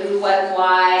in here. The who, what, and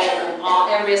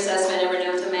why. Every assessment ever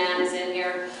known to man is in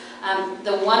here.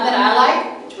 The one that I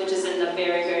like, which is in the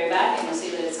very, very back, and you'll see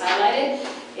that it's highlighted,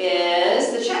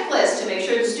 is the checklist to make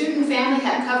sure the student and family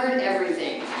have covered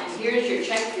everything. And here's your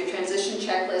transition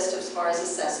checklist as far as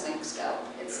assessments go.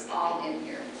 It's all in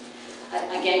here.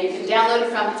 Again, you can download it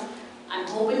from, I'm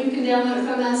hoping you can download it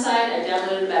from that site. I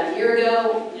downloaded it about a year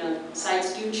ago.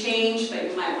 Sites do change, but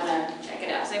you might want to check it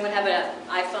out. Does anyone have an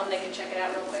iPhone they can check it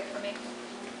out real quick for me?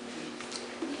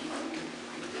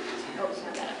 Oh, it's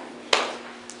not that up.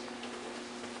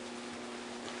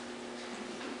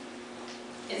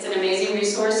 It's an amazing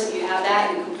resource. If you have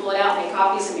that, you can pull it out, make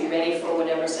copies, and be ready for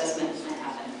whatever assessment might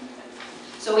happen.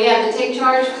 So we have the take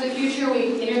charge for the future.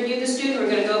 We interviewed the student.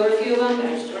 We're going to go over a few of them, but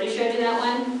I just already showed you that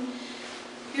one.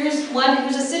 Here's one.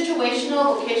 Here's a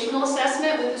situational vocational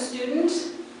assessment with the student,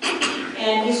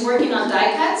 and he's working on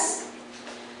die cuts.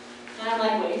 And I'm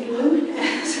like, what are you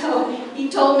doing? So he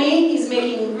told me he's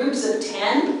making groups of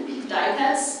 10 die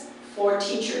cuts for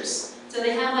teachers. So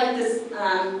they have like this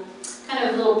kind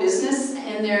of little business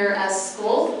in their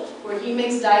school where he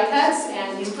makes die cuts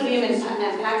and he's putting them in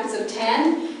packets of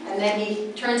 10 and then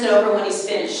he turns it over when he's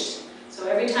finished. So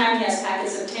every time he has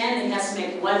packets of 10 and he has to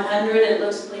make 100 and it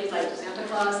looks please like Santa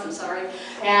Claus, I'm sorry.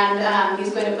 And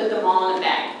he's going to put them all in a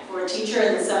bag for a teacher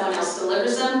and then someone else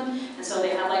delivers them. And so they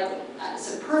have like,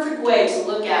 it's a perfect way to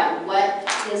look at what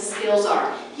his skills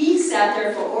are. He sat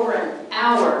there for over an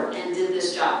hour and did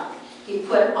this job. He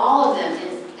put all of them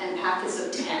in packets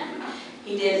of 10.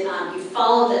 He did, he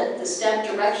followed the step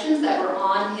directions that were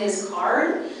on his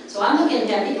card. So I'm looking at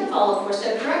him, he can follow a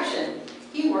 4-step direction.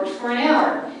 He worked for an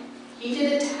hour. He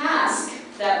did a task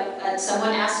that someone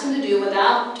asked him to do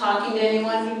without talking to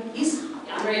anyone.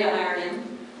 I'm ready to hire him,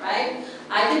 right?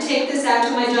 I could take this out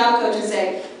to my job coach and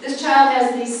say, this child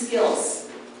has these skills.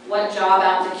 What job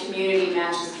out in the community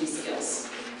matches these skills?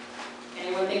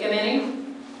 Anyone think of any?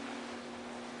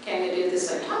 Okay, I'm going to do this.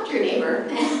 So talk to your neighbor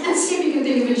and see if you can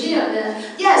think of a job.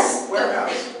 Yes.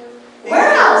 Warehouse.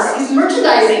 Warehouse. He's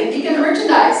merchandising. He can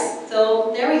merchandise.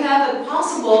 So there we have a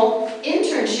possible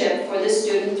internship for this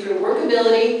student through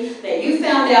workability that you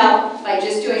found out by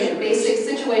just doing a basic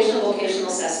situational vocational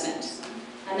assessment.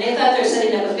 And they thought they were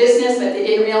setting up a business, but they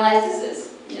didn't realize this is,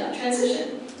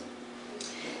 transition.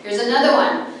 Here's another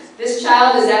one. This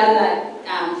child is out of the,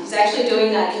 he's actually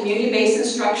doing community-based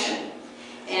instruction.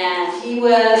 And he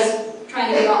was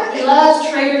trying to get off. He loves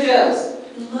Trader Joe's.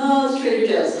 He loves Trader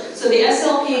Joe's. So the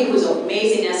SLP, who's an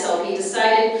amazing SLP,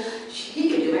 decided he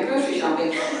could do my grocery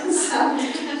shopping. So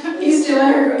he's doing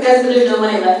her, because there's no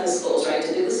money left in the schools, right,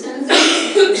 to do this kind of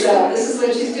thing. So this is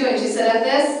what she's doing. She set up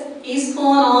this. He's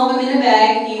pulling all of them in a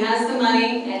bag. He has the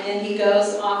money, and then he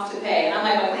goes off to pay. And I'm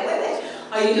like, wait.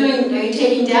 Are you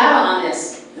taking data on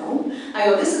this? No. I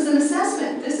go, this is an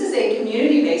assessment. This is a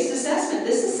community-based assessment.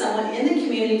 This is someone in the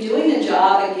community doing a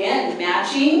job, again,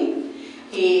 matching.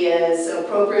 He is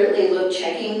appropriately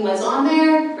checking what's on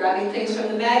there, grabbing things from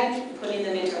the bag, and putting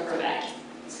them into her bag.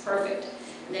 It's perfect.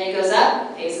 And then he goes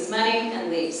up, pays his money, and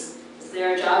leaves. Is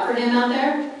there a job for him out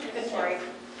there? Inventory.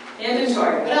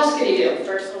 Inventory. What else could he do?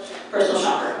 Personal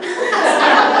shopper.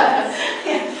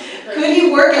 Could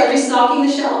he work at restocking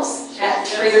the shelves at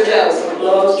Trader Joe's?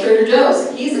 Loves Trader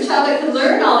Joe's. He's a child that could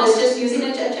learn all this just using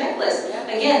a checklist.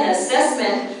 Again, the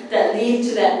assessment that leads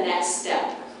to that next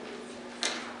step.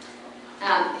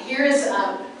 Here is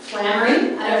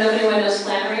Flannery. I don't know if anyone knows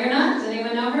Flannery or not. Does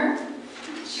anyone know her?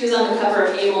 She was on the cover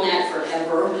of AbleNet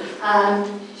forever.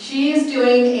 She is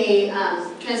doing a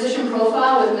transition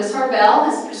profile with Miss Harbell.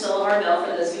 That's Priscilla Harbell,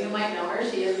 for those of you who might know her.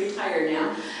 She is retired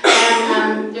now.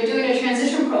 And they're doing a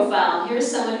transition profile. Here's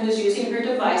someone who's using her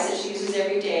device that she uses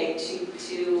every day to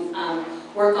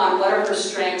work on what are her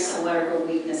strengths and what are her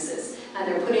weaknesses. And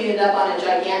they're putting it up on a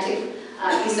gigantic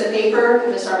piece of paper.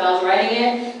 Miss Harbell's writing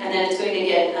it, and then it's going to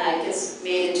gets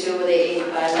made into a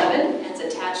 8x11, and it's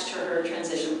attached to her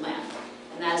transition plan.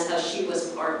 And that is how she was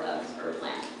part of her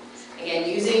plan. Again,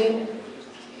 using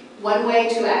one way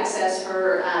to access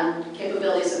her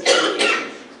capabilities of communication.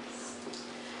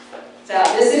 So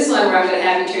this is one where I'm going to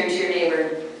have you turn to your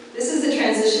neighbor. This is the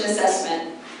transition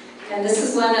assessment. And this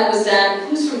is one that was done,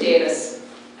 who's from Davis?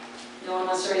 No one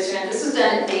wants to raise their hand. This was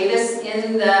done at Davis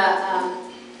in the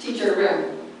teacher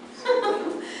room.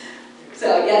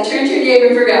 So yeah, turn to your neighbor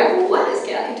and figure out, what is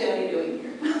Cathy Thoni doing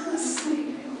here?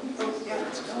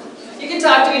 You can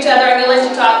talk to each other. I'm going to let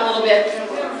you talk a little bit.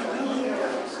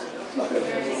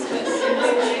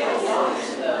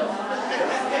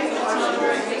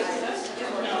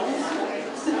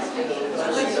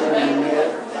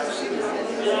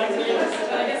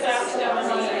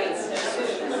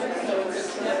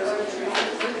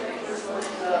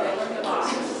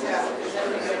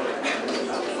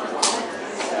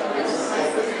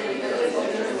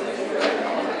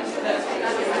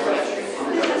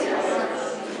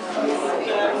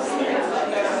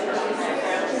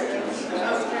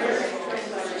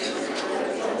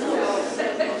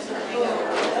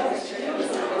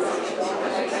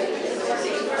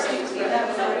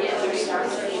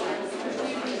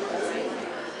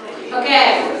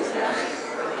 Okay,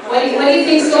 what do you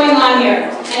think's going on here?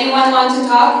 Anyone want to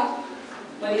talk?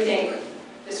 What do you think?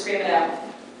 Just scream it out.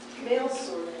 Mail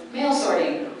sorting. Mail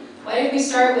sorting. Why did we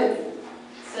start with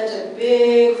such a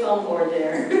big foam board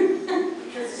there?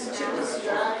 Because it's too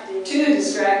distracting. Too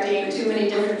distracting, too many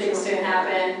different things to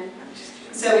happen.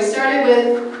 So we started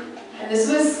with, and this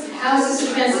was, how is this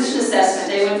a transition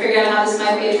assessment? Anyone figure out how this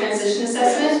might be a transition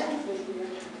assessment?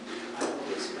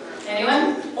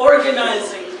 Anyone?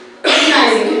 Organizing.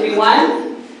 Organizing could be one.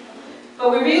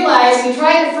 But we realized, we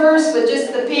tried it first with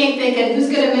just the pink, thinking, who's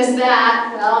going to miss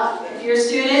that? Well, if you're a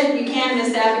student, you can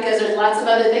miss that because there's lots of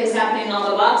other things happening in all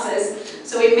the boxes.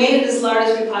 So we made it as large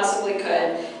as we possibly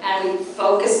could, and we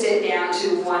focused it down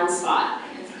to one spot.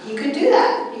 He could do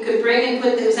that. He could bring and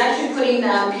put, he was actually putting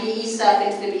PE stuff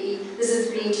into the PE. This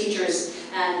is PE teachers,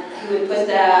 and he would put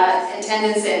the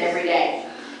attendance in every day.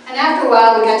 And after a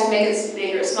while, we got to make it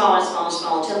bigger, smaller,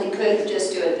 until he could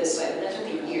just do it this way, but that took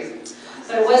a year.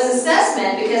 But it was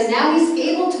assessment because now he's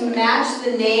able to match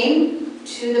the name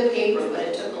to the paper, but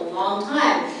it took a long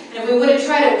time. And if we would have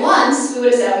tried it once, we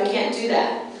would have said, oh, we can't do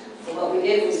that. But what we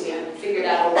did was we figured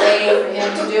out a way for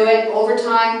him to do it. Over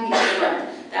time, he can learn.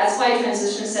 That's why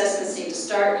transition assessments need to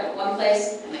start at one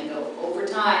place and then go over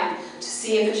time to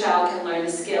see if a child can learn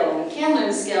the skill. And he can learn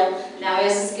the skill. Now he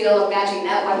has the skill of matching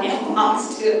that one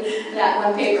mailbox to that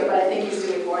one paper, but I think he's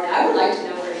doing more now. I would like to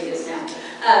know where he is now.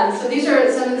 So these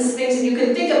are some of the things that you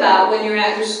can think about when you're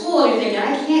at your school and you're thinking,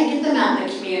 I can't get them out in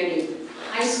the community.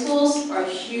 High schools are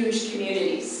huge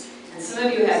communities. And some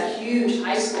of you have huge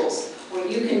high schools where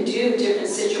you can do different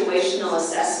situational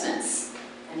assessments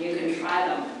and you can try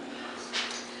them.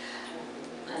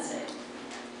 That's it.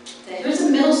 Then here's a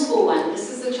middle school one. This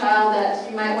is the child that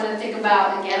you might want to think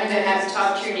about. Again, I'm going to have to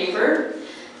talk to your neighbor.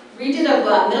 We did a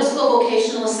middle school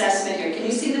vocational assessment here. Can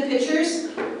you see the pictures?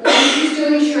 One she's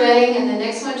doing shredding and the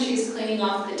next one she's cleaning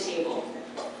off the table.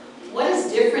 What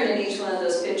is different in each one of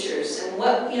those pictures? And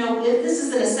what, if this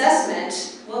is an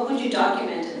assessment, what would you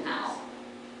document and how?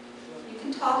 You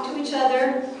can talk to each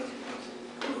other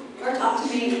or talk to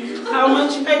me. How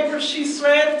much paper she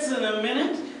shreds in a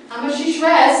minute? How much she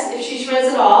shreds, if she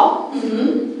shreds at all.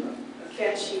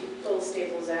 Can she pull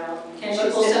staples out? Can she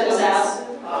pull staples out?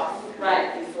 Off.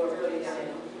 Right. Before putting it in.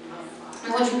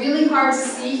 And what's really hard to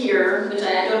see here, which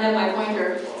I don't have my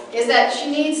pointer, is that she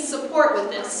needs support with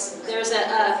this. There's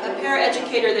a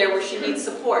paraeducator there where she needs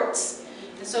supports.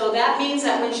 And so that means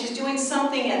that when she's doing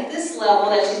something at this level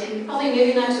that she's probably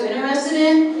maybe not too interested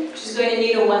in, she's going to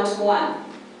need a one-to-one.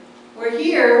 Where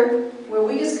here, where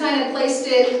we just kind of placed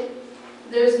it,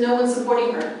 there's no one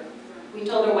supporting her. We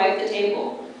told her wipe the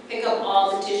table, pick up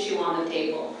all the tissue on the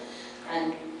table.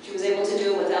 And she was able to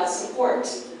do it without support.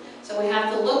 So we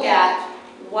have to look at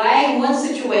why in one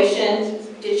situation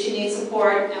did she need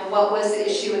support and what was the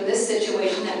issue in this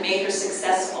situation that made her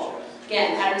successful.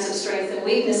 Again, patterns of strengths and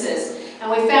weaknesses. And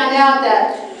we found out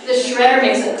that the shredder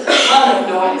makes a ton of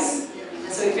noise.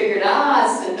 And so we figured,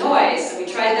 it's the noise. So we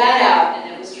tried that out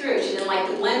and it was true. She didn't like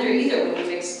the blender either when we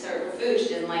mixed her food. She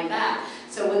didn't like that.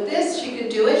 So with this, she could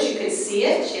do it. She could see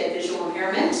it. She had visual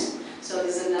impairment. So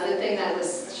there's another thing that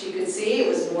she could see. It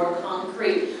was more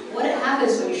concrete. What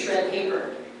happens when you shred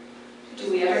paper? Do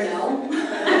we ever know?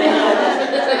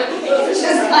 It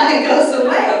just kind of goes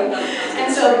away. And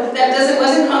so that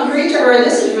wasn't concrete to her.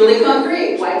 This is really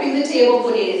concrete. Wiping the table,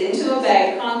 putting it into a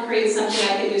bag, concrete, something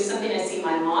I can do, something I see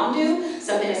my mom do,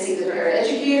 something I see the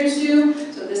paraeducators do.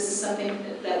 So this is something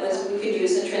that we could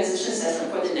use in transition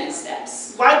assessment for the next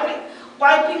steps.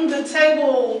 Wiping the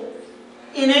table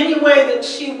in any way that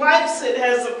she wipes it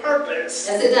has a purpose.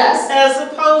 Yes, it does. As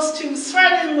opposed to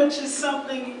shredding, which is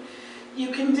something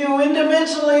you can do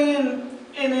individually and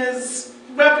is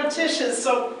repetitious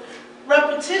over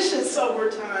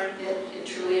time. It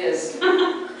truly is.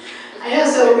 I know,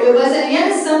 so it was, and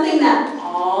yet it's something that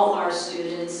all our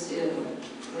students do.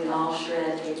 We all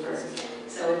shred paper.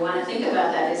 So we want to think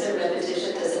about that. Is it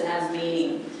repetition? Does it have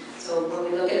meaning? So when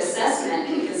we look at assessment,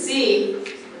 you can see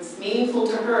it's meaningful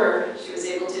to her. She was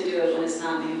able to do it. When it's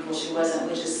not meaningful, she wasn't,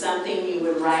 which is something you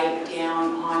would write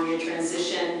down on your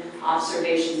transition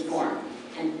observation form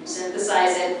and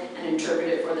synthesize it and interpret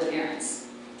it for the parents.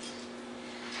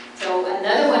 So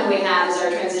another one we have is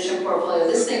our transition portfolio.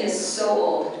 This thing is so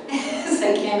old. It's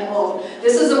like old.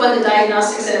 This is the one the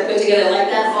Diagnostic Center put together. Like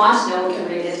that font, no one can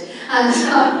read it. So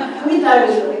we thought it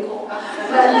was really cool.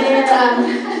 But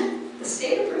the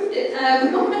state approved it.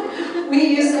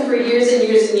 We use them for years and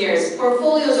years and years.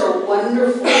 Portfolios are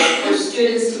wonderful for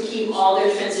students to keep all their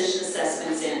transition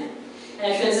assessments in.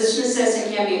 And a transition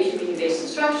assessment can be a community-based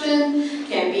instruction,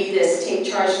 can be this take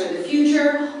charge for the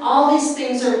future. All these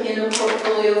things are in a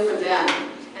portfolio for them.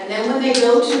 And then when they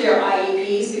go to their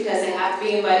IEPs, because they have to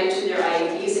be invited to their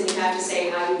IEPs and you have to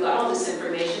say how you got all this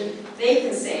information, they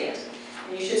can say it.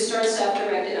 And you should start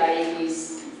self-directed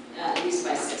IEPs at least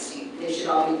by 16. They should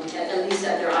all be at least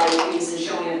at their IEPs and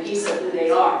showing a piece of who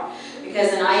they are.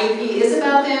 Because an IEP is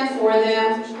about them, for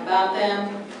them, about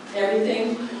them,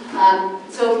 everything.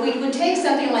 So if we would take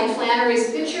something like Flannery's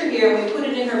picture here and we put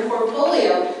it in her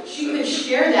portfolio, she could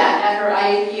share that at her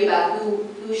IEP about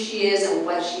who she is and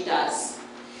what she does.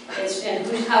 And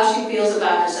how she feels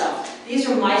about herself. These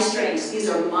are my strengths. These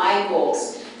are my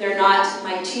goals. They're not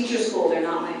my teacher's goal. They're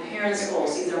not my parents'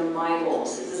 goals. These are my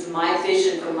goals. This is my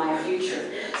vision for my future.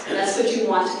 And that's what you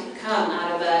want to come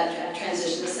out of a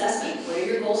transition assessment. What are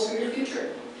your goals for your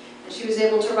future? And she was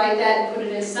able to write that and put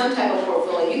it in some type of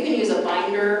portfolio. You can use a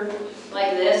binder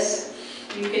like this.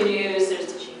 You can use,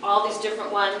 there's all these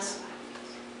different ones.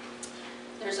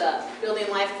 There's a Building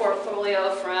Life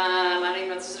portfolio from, I don't even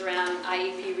know if this is around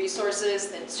IEP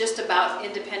resources. It's just about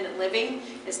independent living.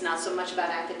 It's not so much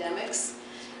about academics.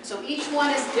 So each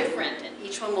one is different, and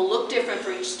each one will look different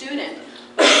for each student.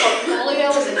 But portfolio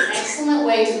is an excellent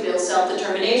way to build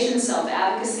self-determination,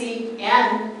 self-advocacy,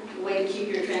 and a way to keep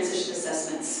your transition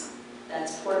assessments.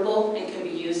 That's portable and can be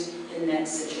used in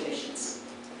next situations.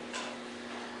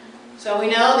 So we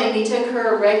know they need to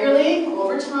occur regularly,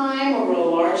 over time, over a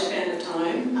large span of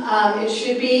time. It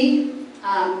should be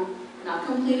not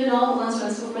completed all at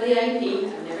once before the IEP.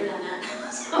 I've never done that.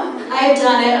 So I've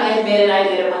done it, I admit it, I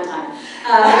did it one time.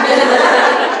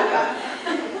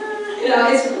 You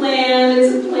know, it's planned,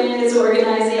 it's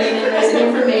organizing, and there's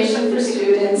information for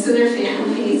students and their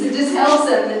families. It just helps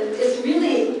them. It's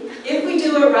really, if we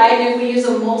do it right, and if we use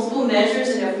multiple measures,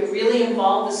 and if we really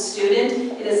involve the student,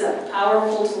 it is a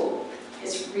powerful tool.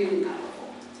 It's really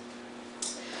powerful.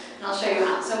 And I'll show you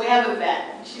how. So we have a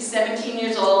vet. She's 17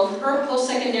 years old. Her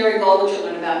post-secondary goal, which you'll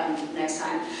learn about next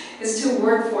time, is to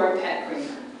work for a pet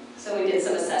groomer. So we did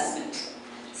some assessment.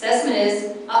 Assessment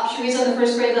is, she reads on the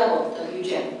first grade level,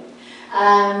 WJ.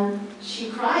 She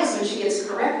cries when she gets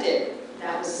corrected.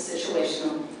 That was a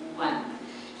situational one.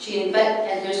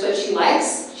 And here's what she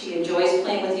likes. She enjoys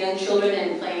playing with young children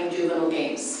and playing juvenile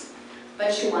games.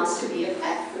 But she wants to be a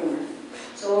pet groomer.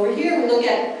 So over here we look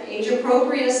at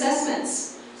age-appropriate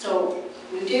assessments. So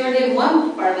we already did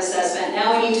one part of assessment.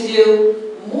 Now we need to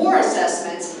do more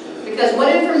assessments, because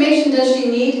what information does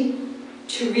she need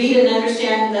to read and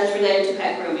understand that's related to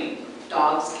pet grooming?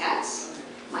 Dogs, cats.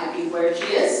 Might be where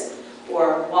she is,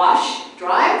 or wash,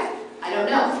 dry. I don't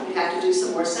know. We have to do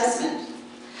some more assessment.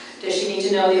 Does she need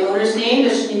to know the owner's name?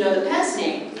 Does she need to know the pet's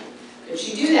name? Could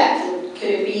she do that?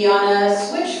 Could it be on a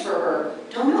switch for her?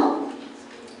 Don't know.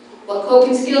 What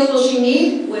coping skills will she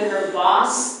need when her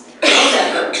boss yells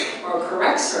at her or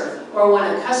corrects her, or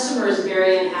when a customer is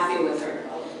very unhappy with her?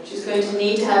 She's going to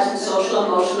need to have some social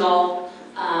emotional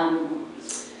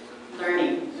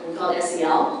learning. We call it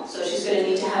SEL. So she's going to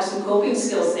need to have some coping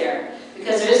skills there.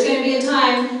 Because there's going to be a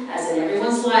time, as in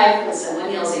everyone's life, when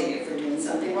someone yells at you for doing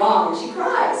something wrong and she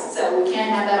cries. So we can't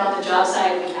have that on the job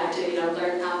site. We have to,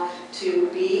 learn how to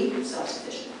be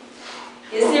self-sufficient.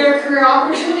 Is there a career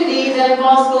opportunity that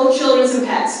involves both children and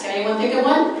pets? Can anyone think of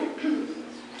one?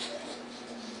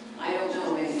 I don't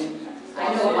know, maybe.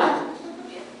 I know one.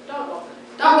 Dog walker.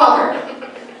 Dog walker.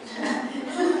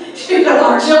 She got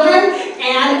our children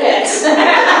and pets.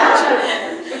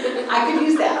 I could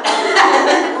use that.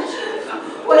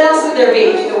 What else would there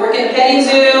be? You could work in a petting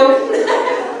zoo.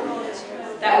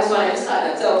 That was what I just thought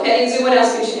of. So petting zoo, what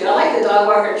else could you do? I like the dog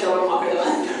walker, children walker, the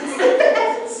one.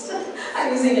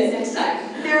 I'm using it next time.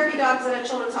 Therapy dogs at a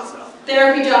children's hospital.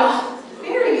 Therapy dog.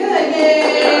 Very good.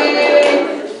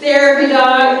 Yay! Therapy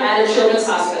dog at a children's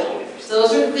hospital. So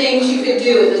those are the things you could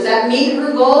do. Does that meet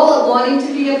her goal of wanting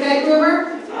to be a pet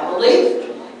groomer? Probably.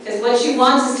 Because what she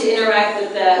wants is to interact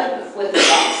with the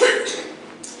dogs.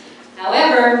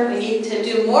 However, we need to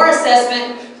do more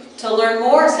assessment to learn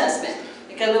more assessment.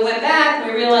 Because we went back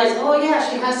and we realized, oh yeah,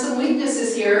 she has some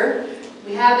weaknesses here.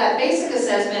 We have that basic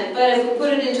assessment, but if we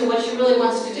put it into what she really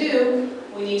wants to do,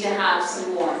 we need to have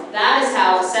some more. That is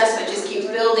how assessment just keeps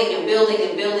building and building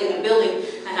and building and building,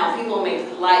 and how people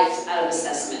make life out of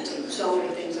assessment. And so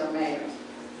many things are made.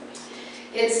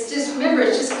 It's just, remember,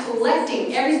 it's just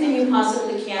collecting everything you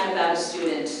possibly can about a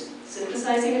student,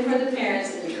 synthesizing it for the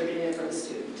parents, and interpreting it for the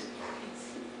student.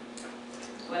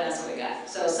 What else have we got?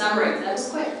 So summary, that was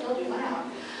quick, I told you, 1 hour.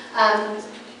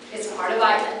 It's part of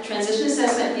transition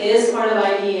assessment is part of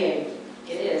IDEA.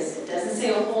 It is. It doesn't say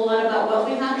a whole lot about what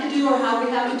we have to do or how we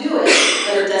have to do it,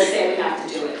 but it does say we have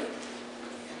to do it.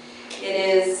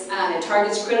 It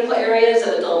targets critical areas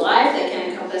of adult life that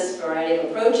can encompass a variety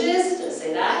of approaches. It does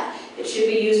say that. It should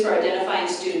be used for identifying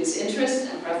students' interests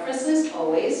and preferences,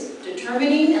 always.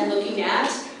 Determining and looking at,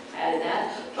 I added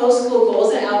that, post-school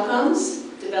goals and outcomes.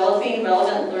 Developing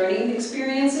relevant learning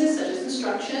experiences, such as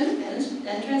instruction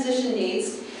and transition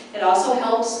needs. It also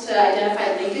helps to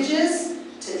identify linkages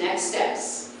to next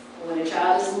steps. When a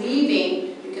child is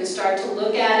leaving, you can start to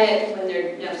look at it when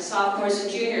they're sophomores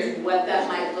and juniors, what that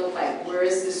might look like. Where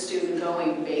is the student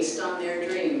going based on their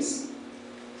dreams?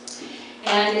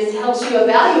 And it helps you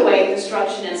evaluate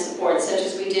instruction and support, such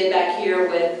as we did back here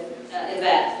with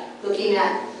Yvette. Looking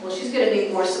at, well, she's going to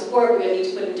need more support, we're going to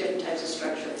need to put in different types of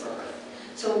structure for her.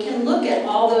 So we can look at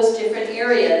all those different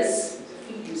areas if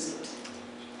we use it.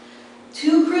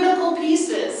 2 critical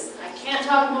pieces I can't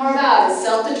talk more about is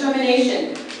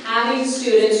self-determination. Having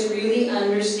students really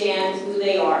understand who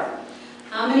they are.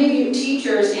 How many of you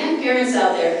teachers and parents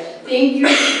out there think your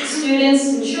students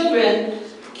and children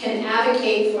can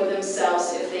advocate for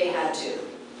themselves if they had to?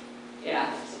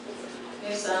 Yeah.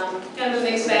 There's kind of a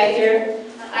mixed bag here.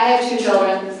 I have 2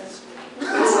 children.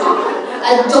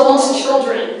 Adult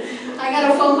children. I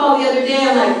got a phone call the other day,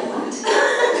 I'm like, what?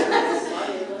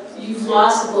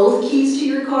 lost both keys to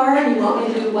your car and you want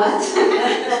me to do what?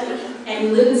 And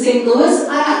you live in St. Louis?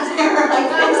 There are like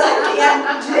things I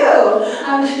can't do.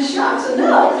 I'm just shocked, so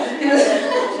no, you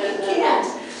can't.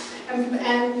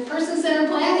 And person-centered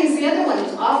planning is the other one.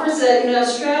 It offers a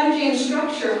strategy and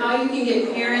structure how you can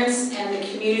get parents and the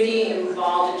community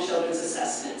involved in children's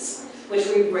assessments, which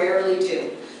we rarely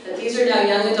do. But these are now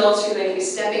young adults who are going to be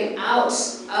stepping out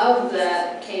of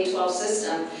the K-12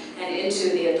 system and into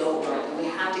the adult world. And we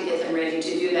have to get them ready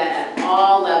to do that at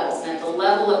all levels and at the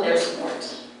level of their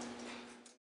support.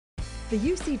 The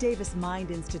UC Davis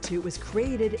Mind Institute was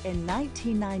created in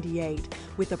 1998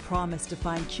 with a promise to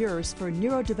find cures for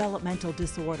neurodevelopmental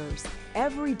disorders.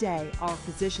 Every day, our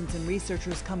physicians and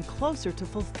researchers come closer to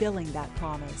fulfilling that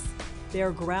promise.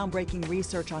 Their groundbreaking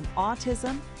research on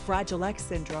autism, Fragile X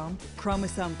syndrome,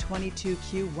 chromosome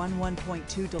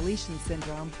 22q11.2 deletion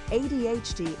syndrome,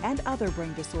 ADHD, and other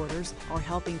brain disorders are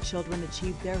helping children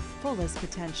achieve their fullest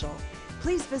potential.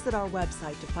 Please visit our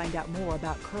website to find out more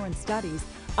about current studies,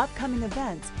 upcoming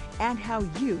events, and how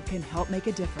you can help make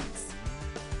a difference.